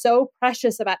be so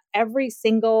precious about every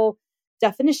single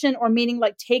definition or meaning.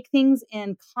 Like, take things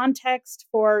in context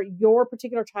for your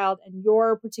particular child and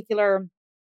your particular,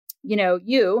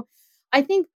 you. I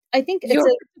think it's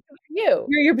your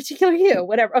particular you,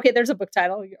 whatever. Okay, there's a book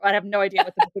title. I have no idea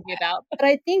what the book would be about, but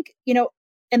I think,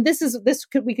 and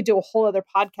we could do a whole other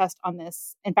podcast on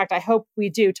this. In fact, I hope we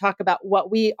do talk about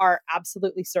what we are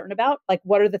absolutely certain about. Like,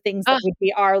 what are the things that would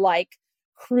be our like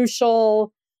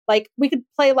crucial, like we could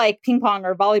play like ping pong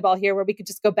or volleyball here, where we could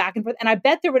just go back and forth. And I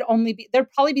bet there'd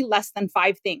probably be less than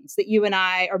 5 things that you and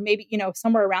I, or maybe,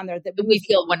 somewhere around there, that we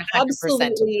feel 100%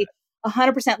 absolutely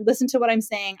 100% listen to what I'm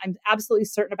saying. I'm absolutely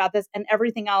certain about this, and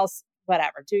everything else,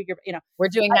 whatever, we're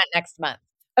doing that next month.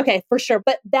 Okay, for sure.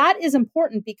 But that is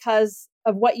important because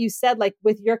of what you said, like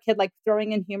with your kid, like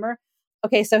throwing in humor.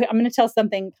 Okay. So I'm going to tell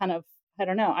something kind of, I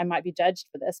don't know, I might be judged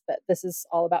for this, but this is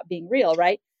all about being real,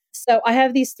 right? So I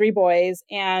have these 3 boys,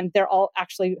 and they're all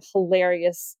actually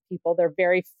hilarious people. They're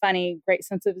very funny, great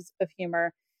sense of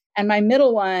humor. And my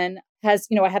middle one has,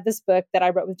 I have this book that I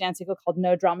wrote with Dan Siegel called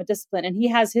No Drama Discipline. And he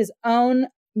has his own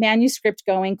manuscript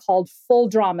going called Full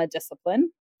Drama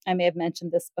Discipline. I may have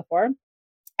mentioned this before.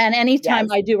 And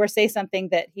anytime I do or say something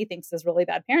that he thinks is really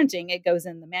bad parenting, it goes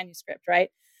in the manuscript,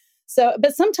 right? So,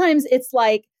 but sometimes it's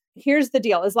like, here's the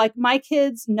deal, is like, my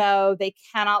kids know they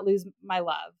cannot lose my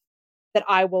love, that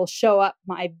I will show up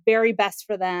my very best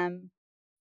for them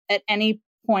at any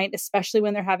point, especially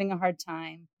when they're having a hard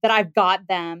time, that I've got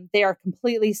them. They are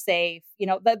completely safe,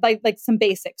 like some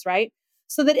basics, right?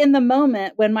 So that in the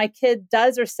moment when my kid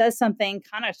does or says something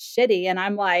kind of shitty, and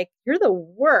I'm like, you're the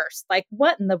worst. Like,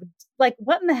 what in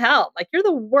the hell? Like, you're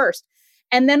the worst.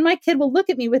 And then my kid will look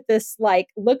at me with this like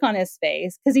look on his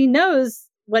face, because he knows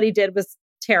what he did was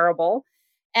terrible.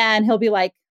 And he'll be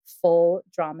like, full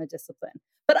drama discipline.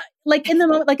 But like in the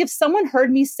moment, like if someone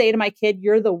heard me say to my kid,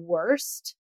 you're the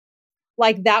worst,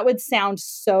 like that would sound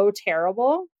so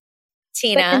terrible.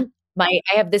 Tina, I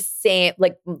have the same,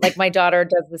 like my daughter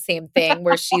does the same thing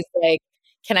where she's like,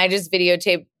 can I just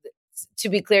videotape? To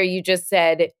be clear, you just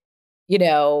said,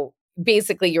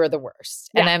 basically you're the worst.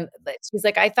 Yeah. And she's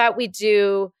like, I thought we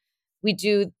do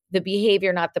the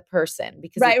behavior, not the person,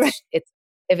 because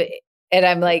and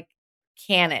I'm like,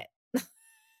 can it?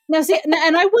 No, see,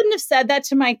 and I wouldn't have said that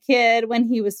to my kid when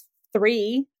he was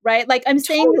 3, right? Like, I'm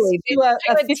saying totally. This to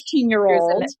a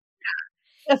 15-year-old.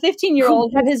 A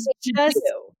 15-year-old who has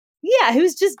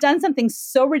who's just done something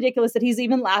so ridiculous that he's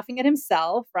even laughing at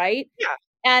himself, right?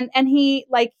 Yeah. And he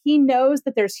knows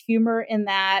that there's humor in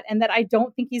that, and that I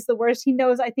don't think he's the worst. He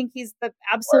knows I think he's the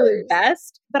absolute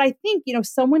best. But I think,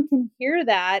 someone can hear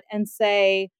that and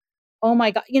say, oh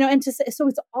my God, and to say, so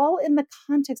it's all in the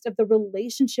context of the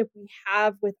relationship we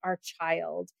have with our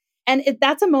child. And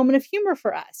that's a moment of humor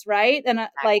for us, right? And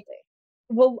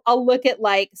I'll look at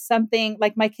like something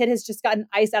like my kid has just gotten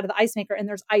ice out of the ice maker, and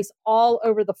there's ice all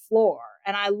over the floor.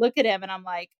 And I look at him and I'm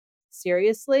like,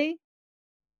 seriously?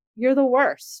 You're the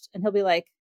worst. And he'll be like,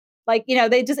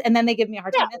 and then they give me a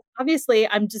hard time. And obviously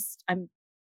I'm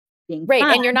being right.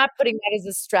 fun. And you're not putting that as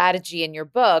a strategy in your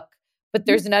book, but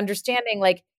there's an understanding,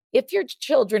 like, if your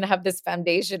children have this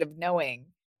foundation of knowing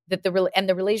that the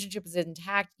relationship is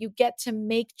intact, you get to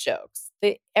make jokes.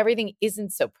 That everything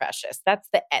isn't so precious.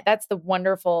 That's the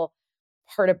wonderful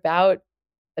part about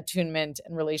attunement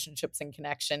and relationships and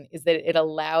connection, is that it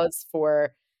allows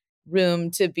for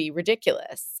room to be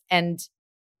ridiculous, and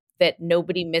that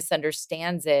nobody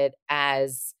misunderstands it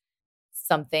as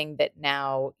something that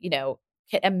now,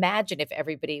 imagine if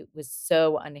everybody was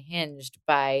so unhinged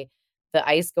by the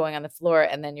ice going on the floor,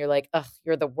 and then you're like, ugh,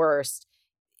 you're the worst.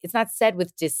 It's not said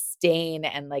with disdain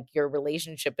and like your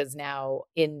relationship is now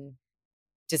in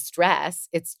distress.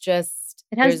 It's just,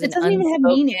 there's it an doesn't even have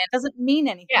unspoken, meaning. It doesn't mean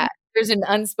anything. yeah, there's an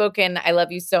unspoken, I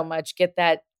love you so much. Get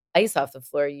that ice off the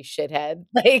floor, you shithead.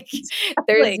 Like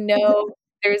there's Exactly.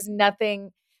 there's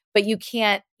nothing, but you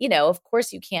can't, of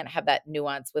course you can't have that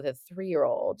nuance with a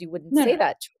 3-year-old. You wouldn't No, say no, no.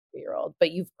 that to a 3-year-old,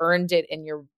 but you've earned it in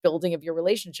your building of your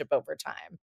relationship over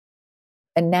time.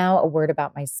 And now a word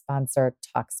about my sponsor,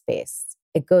 Talkspace.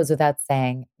 It goes without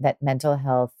saying that mental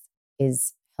health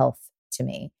is health to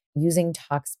me. Using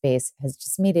Talkspace has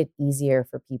just made it easier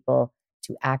for people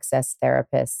to access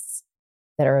therapists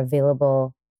that are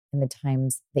available in the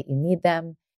times that you need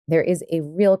them. There is a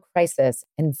real crisis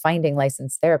in finding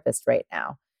licensed therapists right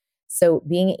now. So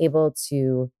being able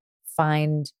to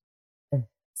find,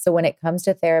 so when it comes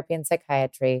to therapy and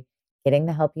psychiatry, getting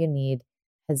the help you need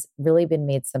has really been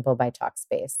made simple by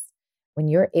Talkspace. When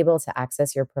you're able to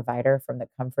access your provider from the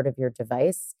comfort of your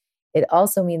device, it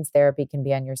also means therapy can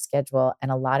be on your schedule.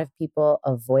 And a lot of people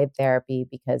avoid therapy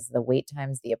because the wait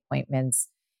times, the appointments,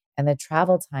 and the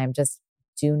travel time just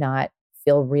do not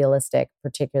feel realistic,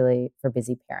 particularly for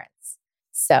busy parents.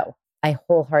 So I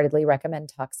wholeheartedly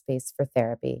recommend Talkspace for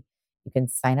therapy. You can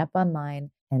sign up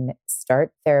online and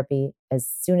start therapy as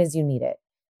soon as you need it.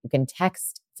 You can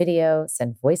text, video,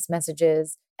 send voice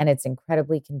messages, and it's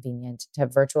incredibly convenient to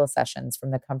have virtual sessions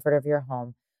from the comfort of your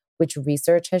home, which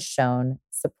research has shown,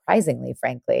 surprisingly,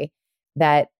 frankly,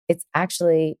 that it's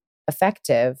actually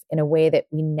effective in a way that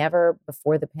we never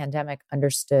before the pandemic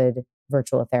understood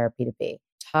virtual therapy to be.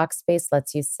 Talkspace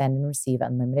lets you send and receive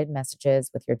unlimited messages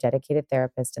with your dedicated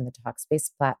therapist in the Talkspace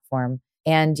platform.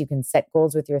 And you can set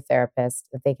goals with your therapist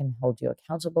that they can hold you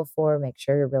accountable for, make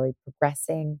sure you're really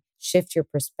progressing, shift your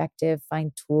perspective,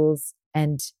 find tools,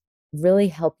 and really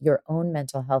help your own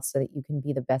mental health so that you can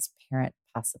be the best parent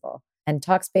possible. And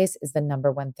Talkspace is the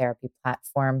 #1 therapy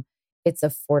platform. It's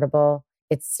affordable,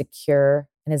 it's secure.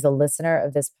 And as a listener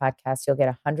of this podcast, you'll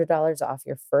get $100 off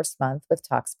your first month with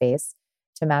Talkspace.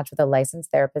 To match with a licensed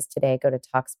therapist today, go to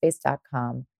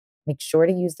Talkspace.com. Make sure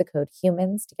to use the code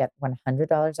HUMANS to get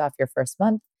 $100 off your first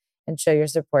month and show your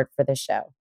support for the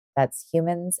show. That's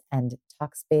HUMANS and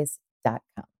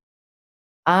Talkspace.com.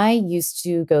 I used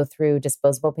to go through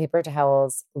disposable paper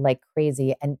towels like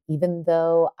crazy. And even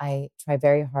though I try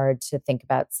very hard to think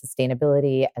about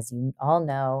sustainability, as you all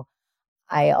know,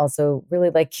 I also really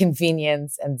like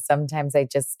convenience. And sometimes I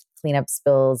just clean up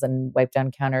spills and wipe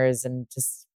down counters and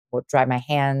just dry my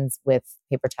hands with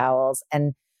paper towels.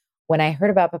 And when I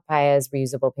heard about Papaya's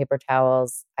reusable paper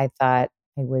towels, I thought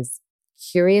I was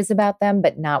curious about them,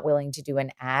 but not willing to do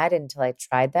an ad until I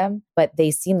tried them. But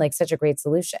they seemed like such a great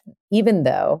solution, even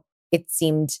though it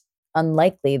seemed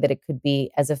unlikely that it could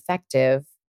be as effective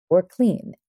or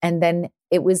clean. And then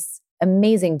it was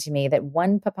amazing to me that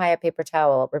one Papaya paper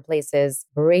towel replaces,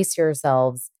 brace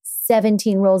yourselves,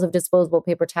 17 rolls of disposable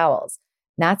paper towels,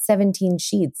 not 17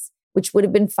 sheets, which would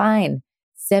have been fine,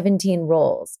 17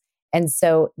 rolls. And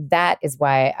so that is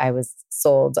why I was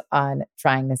sold on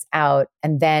trying this out.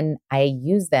 And then I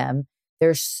use them.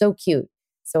 They're so cute.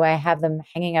 So I have them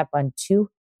hanging up on 2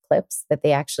 clips that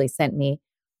they actually sent me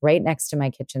right next to my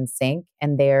kitchen sink.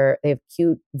 And they have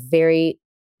cute, very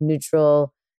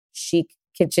neutral, chic,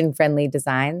 kitchen-friendly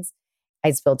designs.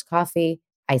 I spilled coffee.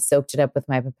 I soaked it up with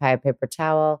my Papaya paper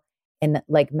towel. And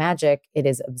like magic, it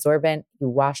is absorbent. You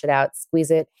wash it out,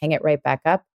 squeeze it, hang it right back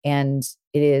up, and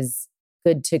it is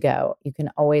good to go. You can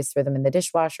always throw them in the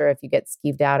dishwasher if you get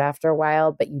skeeved out after a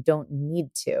while, but you don't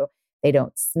need to. They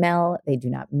don't smell. They do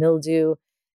not mildew.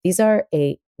 These are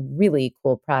a really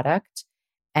cool product,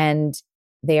 and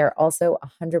they are also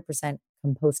 100%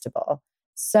 compostable.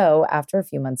 So after a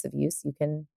few months of use, you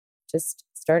can just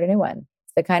start a new one.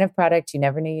 It's the kind of product you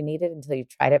never knew you needed until you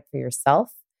tried it for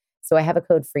yourself. So I have a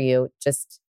code for you.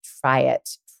 Just try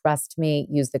it. Trust me.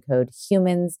 Use the code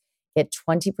HUMANS. Get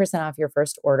 20% off your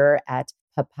first order at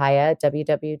Papaya,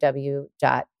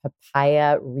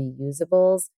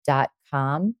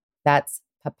 www.papayareusables.com. That's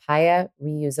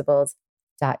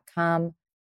papayareusables.com.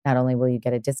 Not only will you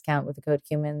get a discount with the code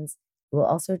HUMANS, you will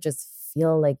also just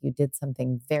feel like you did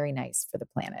something very nice for the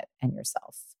planet and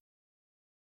yourself.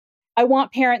 I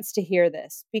want parents to hear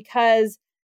this because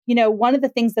one of the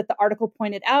things that the article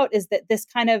pointed out is that this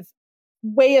kind of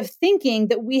way of thinking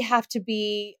that we have to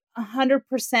be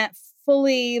 100%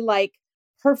 fully like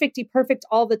perfect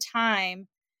all the time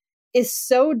is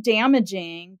so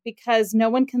damaging because no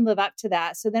one can live up to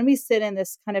that. So then we sit in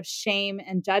this kind of shame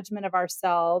and judgment of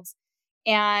ourselves.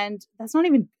 And that's not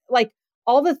even like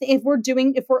if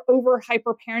we're over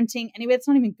hyper parenting anyway, it's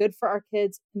not even good for our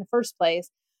kids in the first place.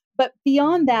 But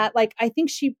beyond that, like, I think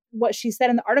what she said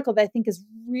in the article that I think is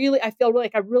really, I feel really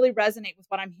like I really resonate with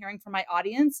what I'm hearing from my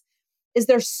audience is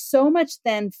there's so much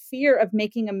then fear of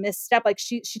making a misstep. Like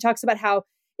she talks about how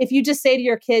if you just say to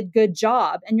your kid, good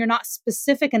job, and you're not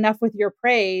specific enough with your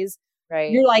praise,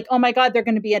 Right. you're like, oh my God, they're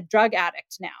going to be a drug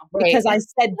addict now because I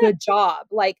said good job.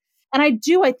 Like, and I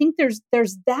think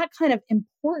there's that kind of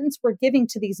importance we're giving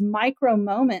to these micro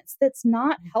moments that's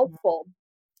not helpful.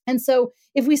 And so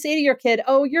if we say to your kid,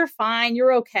 oh, you're fine,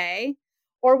 you're okay,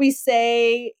 or we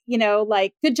say,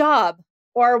 like, good job,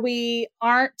 or we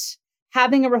aren't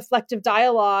having a reflective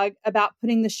dialogue about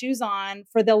putting the shoes on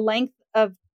for the length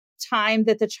of time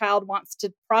that the child wants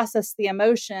to process the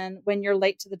emotion when you're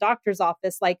late to the doctor's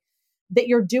office, like that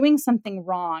you're doing something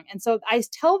wrong. And so I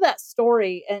tell that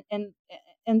story and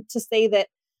to say that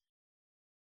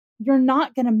you're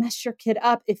not going to mess your kid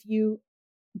up if you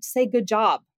say good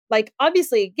job. Like,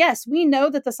 obviously, yes, we know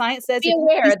that the science says be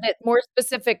aware that more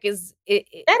specific is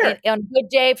better. On a good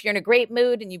day, if you're in a great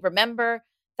mood and you remember,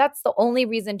 that's the only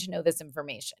reason to know this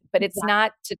information. But it's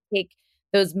not to take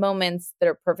those moments that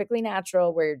are perfectly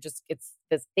natural where it's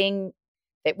this thing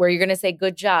where you're going to say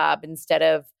good job instead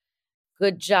of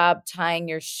good job tying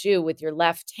your shoe with your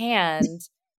left hand.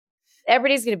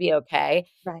 Everybody's going to be okay.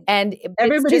 Right. And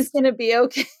everybody's going to be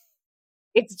okay.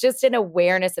 It's just an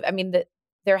awareness of,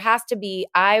 there has to be,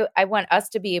 I want us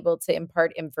to be able to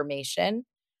impart information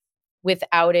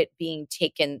without it being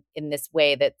taken in this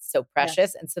way that's so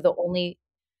precious. Yes. And so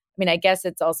I guess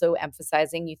it's also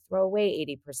emphasizing you throw away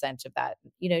 80% of that.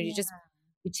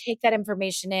 You take that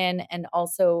information in and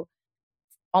also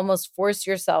almost force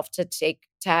yourself to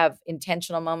have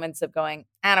intentional moments of going,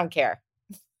 I don't care.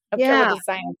 I don't care what the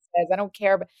science says. I don't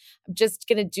care, but I'm just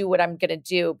going to do what I'm going to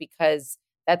do because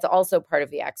that's also part of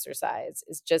the exercise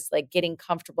is just like getting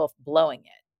comfortable blowing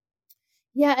it.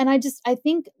 Yeah. And I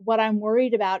think what I'm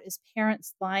worried about is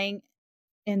parents lying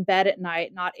in bed at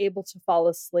night, not able to fall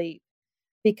asleep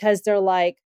because they're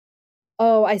like,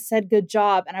 oh, I said good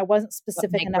job and I wasn't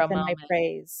specific enough in my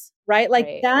praise, right?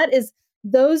 Like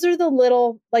those are the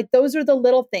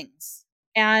little things.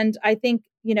 And I think,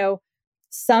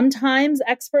 sometimes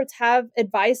experts have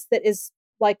advice that is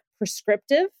like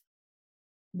prescriptive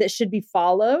that should be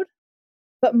followed.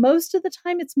 But most of the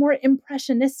time it's more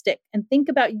impressionistic and think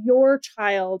about your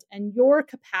child and your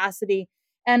capacity.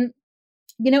 And,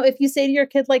 if you say to your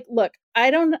kid, like, look,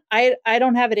 I don't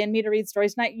have it in me to read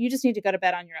stories tonight. You just need to go to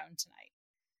bed on your own tonight.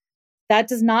 That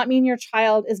does not mean your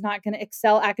child is not going to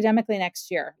excel academically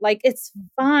next year. Like, it's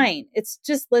fine. It's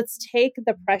just, let's take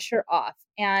the pressure off.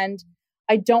 And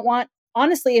I don't want,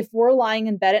 honestly, if we're lying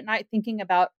in bed at night thinking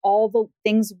about all the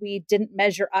things we didn't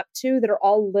measure up to that are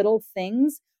all little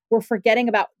things, we're forgetting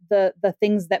about the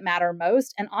things that matter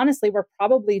most. And honestly, we're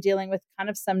probably dealing with kind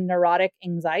of some neurotic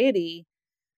anxiety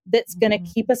that's going to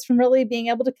keep us from really being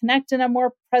able to connect in a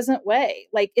more present way.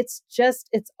 Like it's just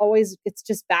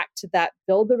back to that,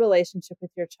 build the relationship with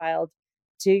your child,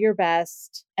 do your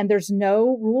best. And there's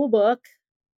no rule book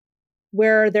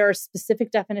where there are specific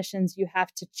definitions. You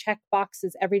have to check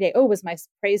boxes every day. Oh, was my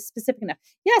praise specific enough?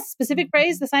 Yes, specific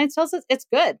praise. The science tells us it's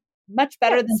good. Much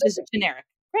better than just generic.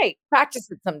 Great.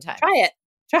 Practice it sometimes. Try it.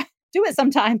 Do it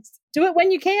sometimes. Do it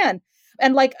when you can.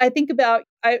 And like, I think about,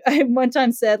 I one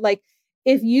time said, like,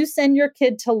 if you send your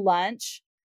kid to lunch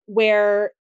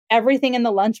where everything in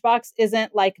the lunchbox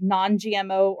isn't like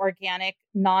non-GMO, organic,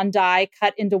 non-dye,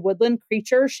 cut into woodland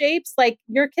creature shapes, like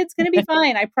your kid's going to be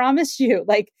fine. I promise you.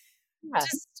 Like,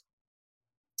 just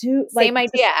do same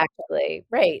idea, actually.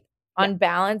 Right. On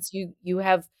balance, you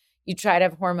try to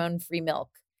have hormone-free milk.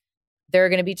 There are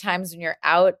going to be times when you're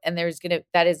out and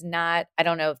that is not, I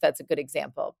don't know if that's a good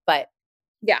example, but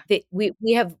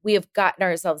we have gotten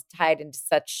ourselves tied into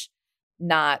such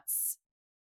knots,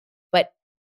 but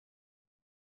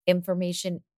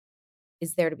information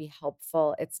is there to be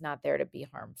helpful. It's not there to be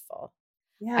harmful.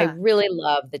 Yeah. I really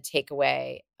love the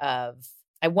takeaway of,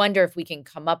 I wonder if we can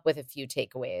come up with a few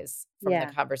takeaways from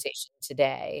the conversation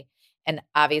today. And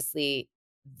obviously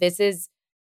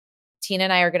Tina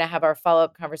and I are going to have our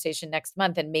follow-up conversation next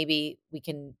month, and maybe we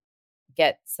can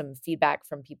get some feedback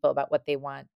from people about what they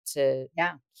want to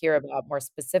hear about more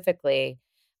specifically.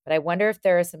 But I wonder if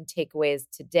there are some takeaways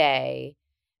today,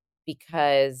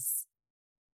 because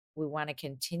we want to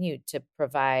continue to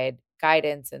provide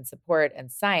guidance and support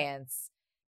and science,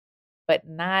 but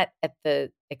not at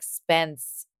the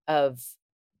expense of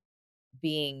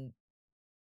being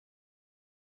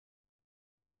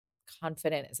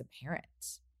confident as a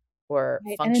parent or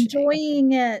Right. And functioning.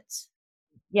 enjoying it.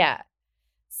 Yeah. Yeah.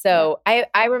 So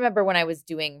I remember when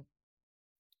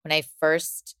I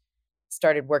first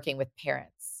started working with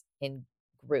parents in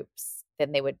groups,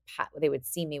 then they would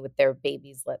see me with their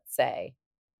babies, let's say.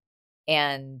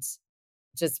 And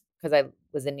just because I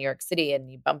was in New York City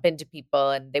and you bump into people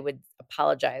and they would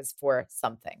apologize for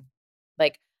something.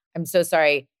 Like, I'm so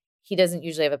sorry. He doesn't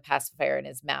usually have a pacifier in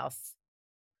his mouth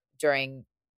during,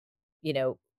 you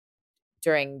know,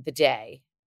 during the day.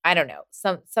 I don't know,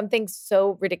 something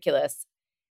so ridiculous.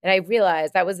 And I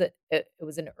realized that it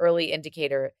was an early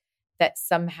indicator that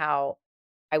somehow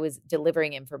I was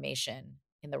delivering information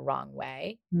in the wrong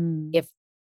way. Mm. If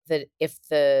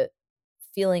the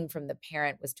feeling from the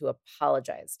parent was to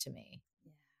apologize to me.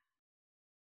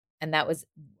 And that was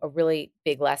a really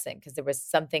big lesson because there was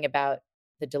something about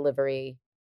the delivery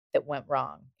that went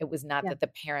wrong. It was not Yeah. that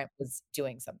the parent was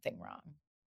doing something wrong.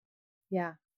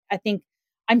 Yeah. I think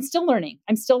I'm still learning.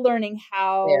 I'm still learning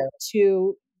how Yeah.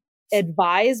 to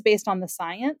advise based on the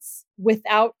science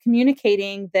without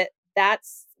communicating that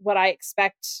that's what I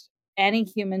expect any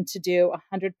human to do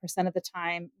 100% of the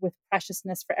time with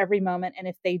preciousness for every moment. And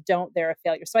if they don't, they're a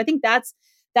failure. So I think that's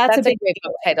That's a a big great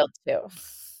book title too.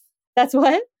 That's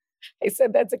what? I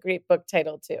said that's a great book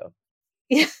title too.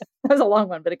 Yeah, that was a long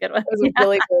one, but a good one. It was a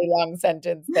really, really long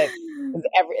sentence that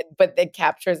is but it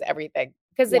captures everything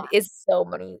because it is so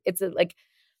many. It's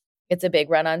a big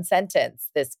run on sentence.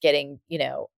 This getting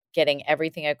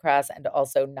everything across and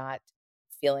also not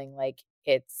feeling like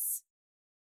it's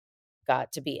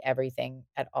got to be everything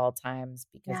at all times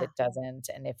because Yeah. it doesn't.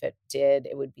 And if it did,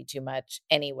 it would be too much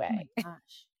Oh anyway. my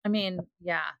gosh. I mean,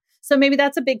 yeah. So maybe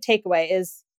that's a big takeaway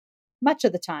is much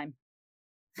of the time.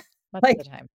 Much Like of the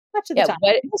time. much of the Yeah.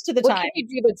 time. Most of the What time. can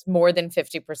you do that's more than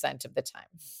 50% of the time?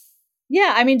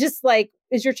 Yeah. I mean, just like,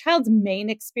 is your child's main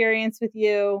experience with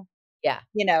you? Yeah.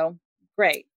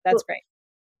 Great. That's great.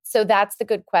 So that's the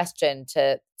good question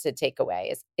to take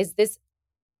away is this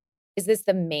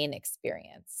the main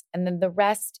experience? And then the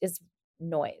rest is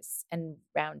noise and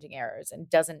rounding errors and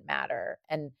doesn't matter,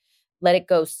 and let it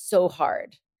go so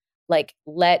hard. Like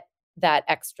let that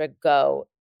extra go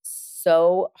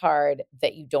so hard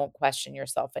that you don't question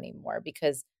yourself anymore,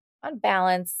 because on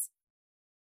balance,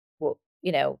 well,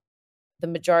 the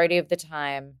majority of the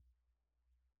time,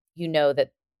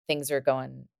 that things are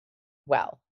going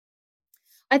well.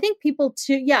 I think people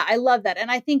too. Yeah, I love that. And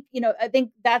I think, I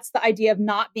think that's the idea of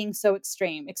not being so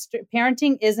extreme.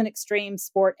 Parenting is an extreme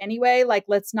sport anyway. Like,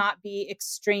 let's not be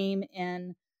extreme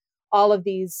in all of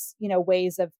these,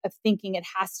 ways of thinking. It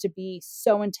has to be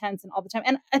so intense and all the time.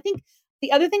 And I think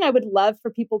the other thing I would love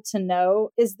for people to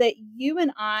know is that you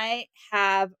and I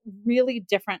have really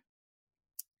different,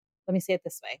 let me say it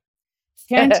this way.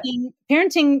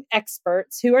 Parenting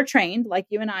experts who are trained like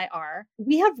you and I are,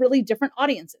 we have really different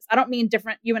audiences. I don't mean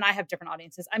different, you and I have different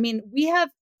audiences. I mean, we have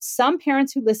some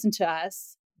parents who listen to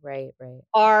us Right.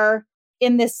 are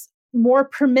in this more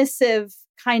permissive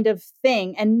kind of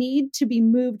thing and need to be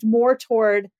moved more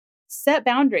toward set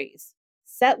boundaries,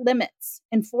 set limits,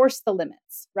 enforce the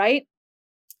limits, right?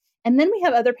 And then we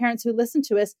have other parents who listen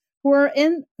to us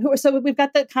so we've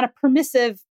got the kind of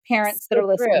permissive parents that are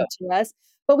listening to us.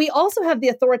 But we also have the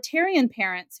authoritarian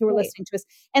parents who are listening to us.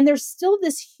 And there's still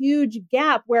this huge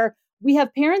gap where we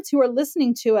have parents who are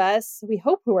listening to us, we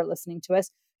hope who are listening to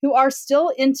us, who are still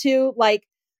into like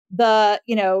the,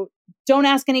 don't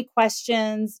ask any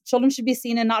questions, children should be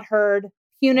seen and not heard,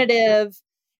 punitive.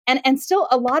 And still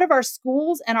a lot of our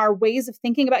schools and our ways of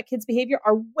thinking about kids' behavior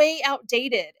are way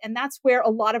outdated. And that's where a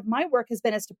lot of my work has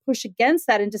been, is to push against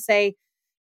that and to say,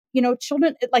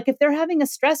 children, like if they're having a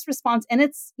stress response and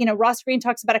it's, Ross Greene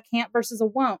talks about a can't versus a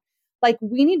won't, like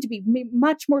we need to be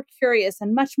much more curious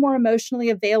and much more emotionally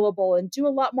available and do a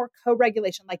lot more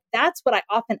co-regulation. Like that's what I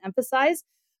often emphasize.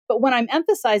 But when I'm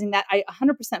emphasizing that, I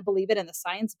 100% believe it and the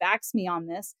science backs me on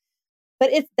this.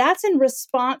 But that's in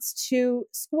response to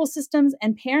school systems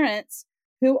and parents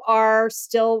who are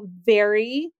still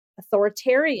very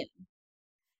authoritarian.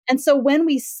 And so when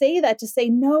we say that, to say,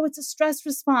 no, it's a stress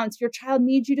response, your child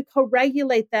needs you to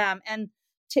co-regulate them, and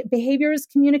behavior is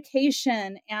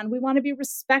communication, and we want to be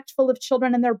respectful of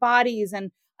children and their bodies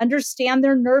and understand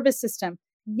their nervous system.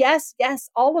 Yes,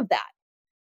 all of that.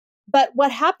 But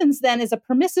what happens then is a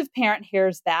permissive parent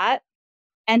hears that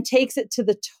and takes it to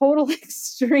the total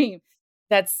extreme.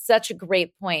 That's such a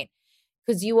great point,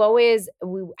 because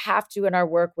we have to in our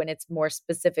work when it's more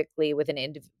specifically with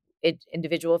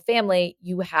individual family,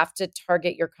 you have to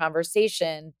target your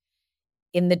conversation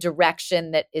in the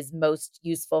direction that is most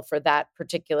useful for that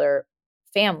particular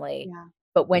family. Yeah.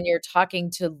 But when you're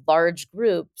talking to large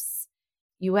groups,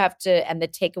 you have to, and the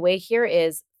takeaway here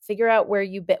is figure out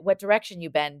what direction you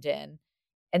bend in.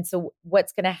 And so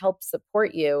what's going to help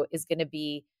support you is going to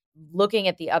be looking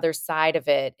at the other side of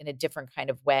it in a different kind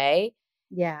of way.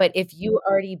 Yeah. But if you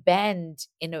already bend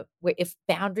if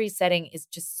boundary setting is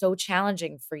just so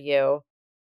challenging for you,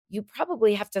 you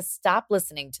probably have to stop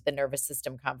listening to the nervous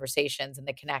system conversations and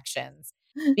the connections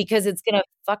because it's going to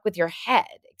fuck with your head,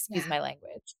 excuse my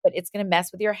language, but it's going to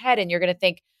mess with your head and you're going to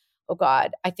think, oh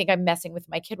God, I think I'm messing with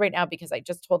my kid right now because I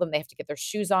just told them they have to get their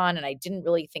shoes on and I didn't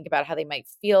really think about how they might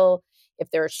feel if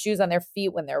there are shoes on their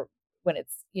feet when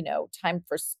it's, time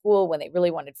for school, when they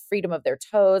really wanted freedom of their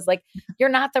toes. Like, you're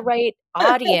not the right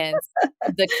audience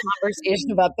of the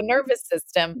conversation about the nervous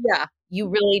system. Yeah. You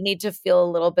really need to feel a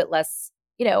little bit less,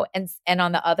 and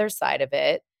on the other side of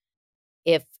it,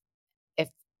 if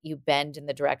you bend in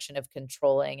the direction of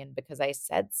controlling and because I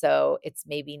said so, it's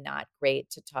maybe not great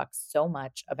to talk so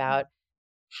much about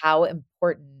how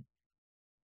important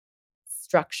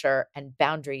structure and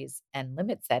boundaries and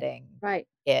limit setting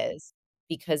is,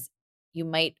 because you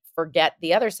might forget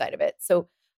the other side of it. So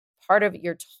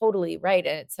you're totally right.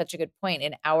 And it's such a good point.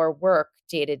 In our work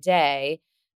day to day,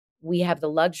 we have the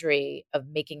luxury of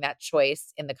making that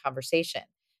choice in the conversation.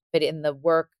 But in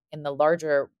the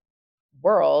larger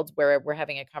world where we're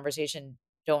having a conversation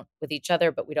with each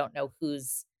other, but we don't know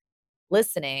who's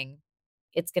listening,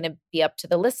 it's going to be up to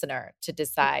the listener to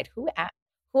decide who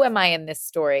am I in this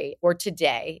story or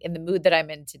today, in the mood that I'm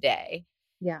in today,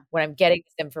 when I'm getting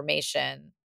this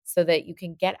information, so that you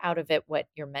can get out of it what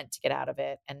you're meant to get out of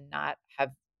it and not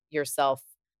have yourself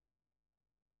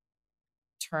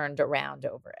turned around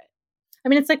over it. I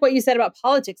mean, it's like what you said about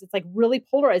politics. It's like really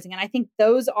polarizing. And I think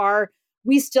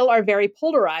we still are very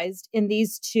polarized in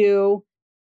these two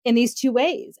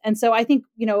ways. And so I think,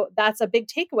 that's a big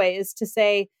takeaway, is to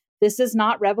say, this is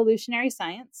not revolutionary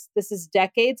science. This is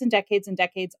decades and decades and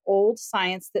decades old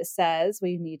science that says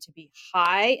we need to be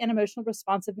high in emotional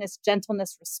responsiveness,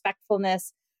 gentleness,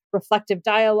 respectfulness, reflective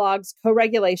dialogues,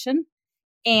 co-regulation.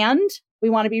 And we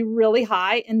want to be really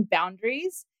high in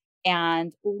boundaries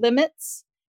and limits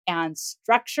and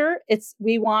structure.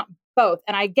 We want both.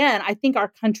 And again, I think our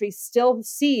country still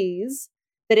sees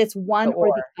that it's one or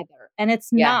the other. And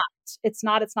it's not.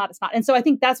 And so I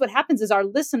think that's what happens is our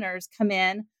listeners come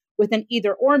in with an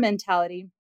either or mentality.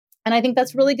 And I think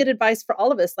that's really good advice for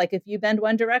all of us. Like, if you bend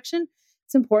one direction,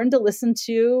 it's important to listen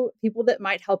to people that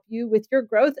might help you with your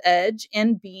growth edge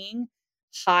in being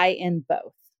high in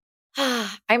both.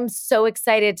 I'm so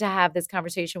excited to have this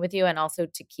conversation with you and also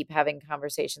to keep having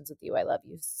conversations with you. I love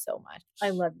you so much. I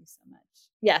love you so much.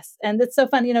 Yes. And it's so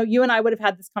fun. You and I would have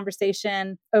had this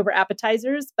conversation over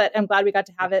appetizers, but I'm glad we got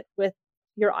to have it with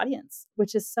your audience,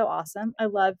 which is so awesome. I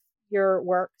love your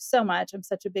work so much. I'm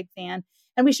such a big fan.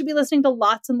 And we should be listening to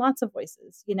lots and lots of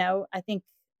voices. I think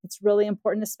it's really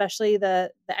important, especially the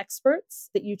experts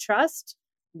that you trust.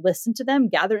 Listen to them,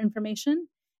 gather information,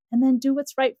 and then do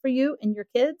what's right for you and your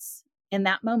kids in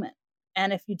that moment.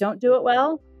 And if you don't do it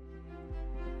well,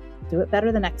 do it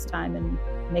better the next time and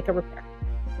make a repair.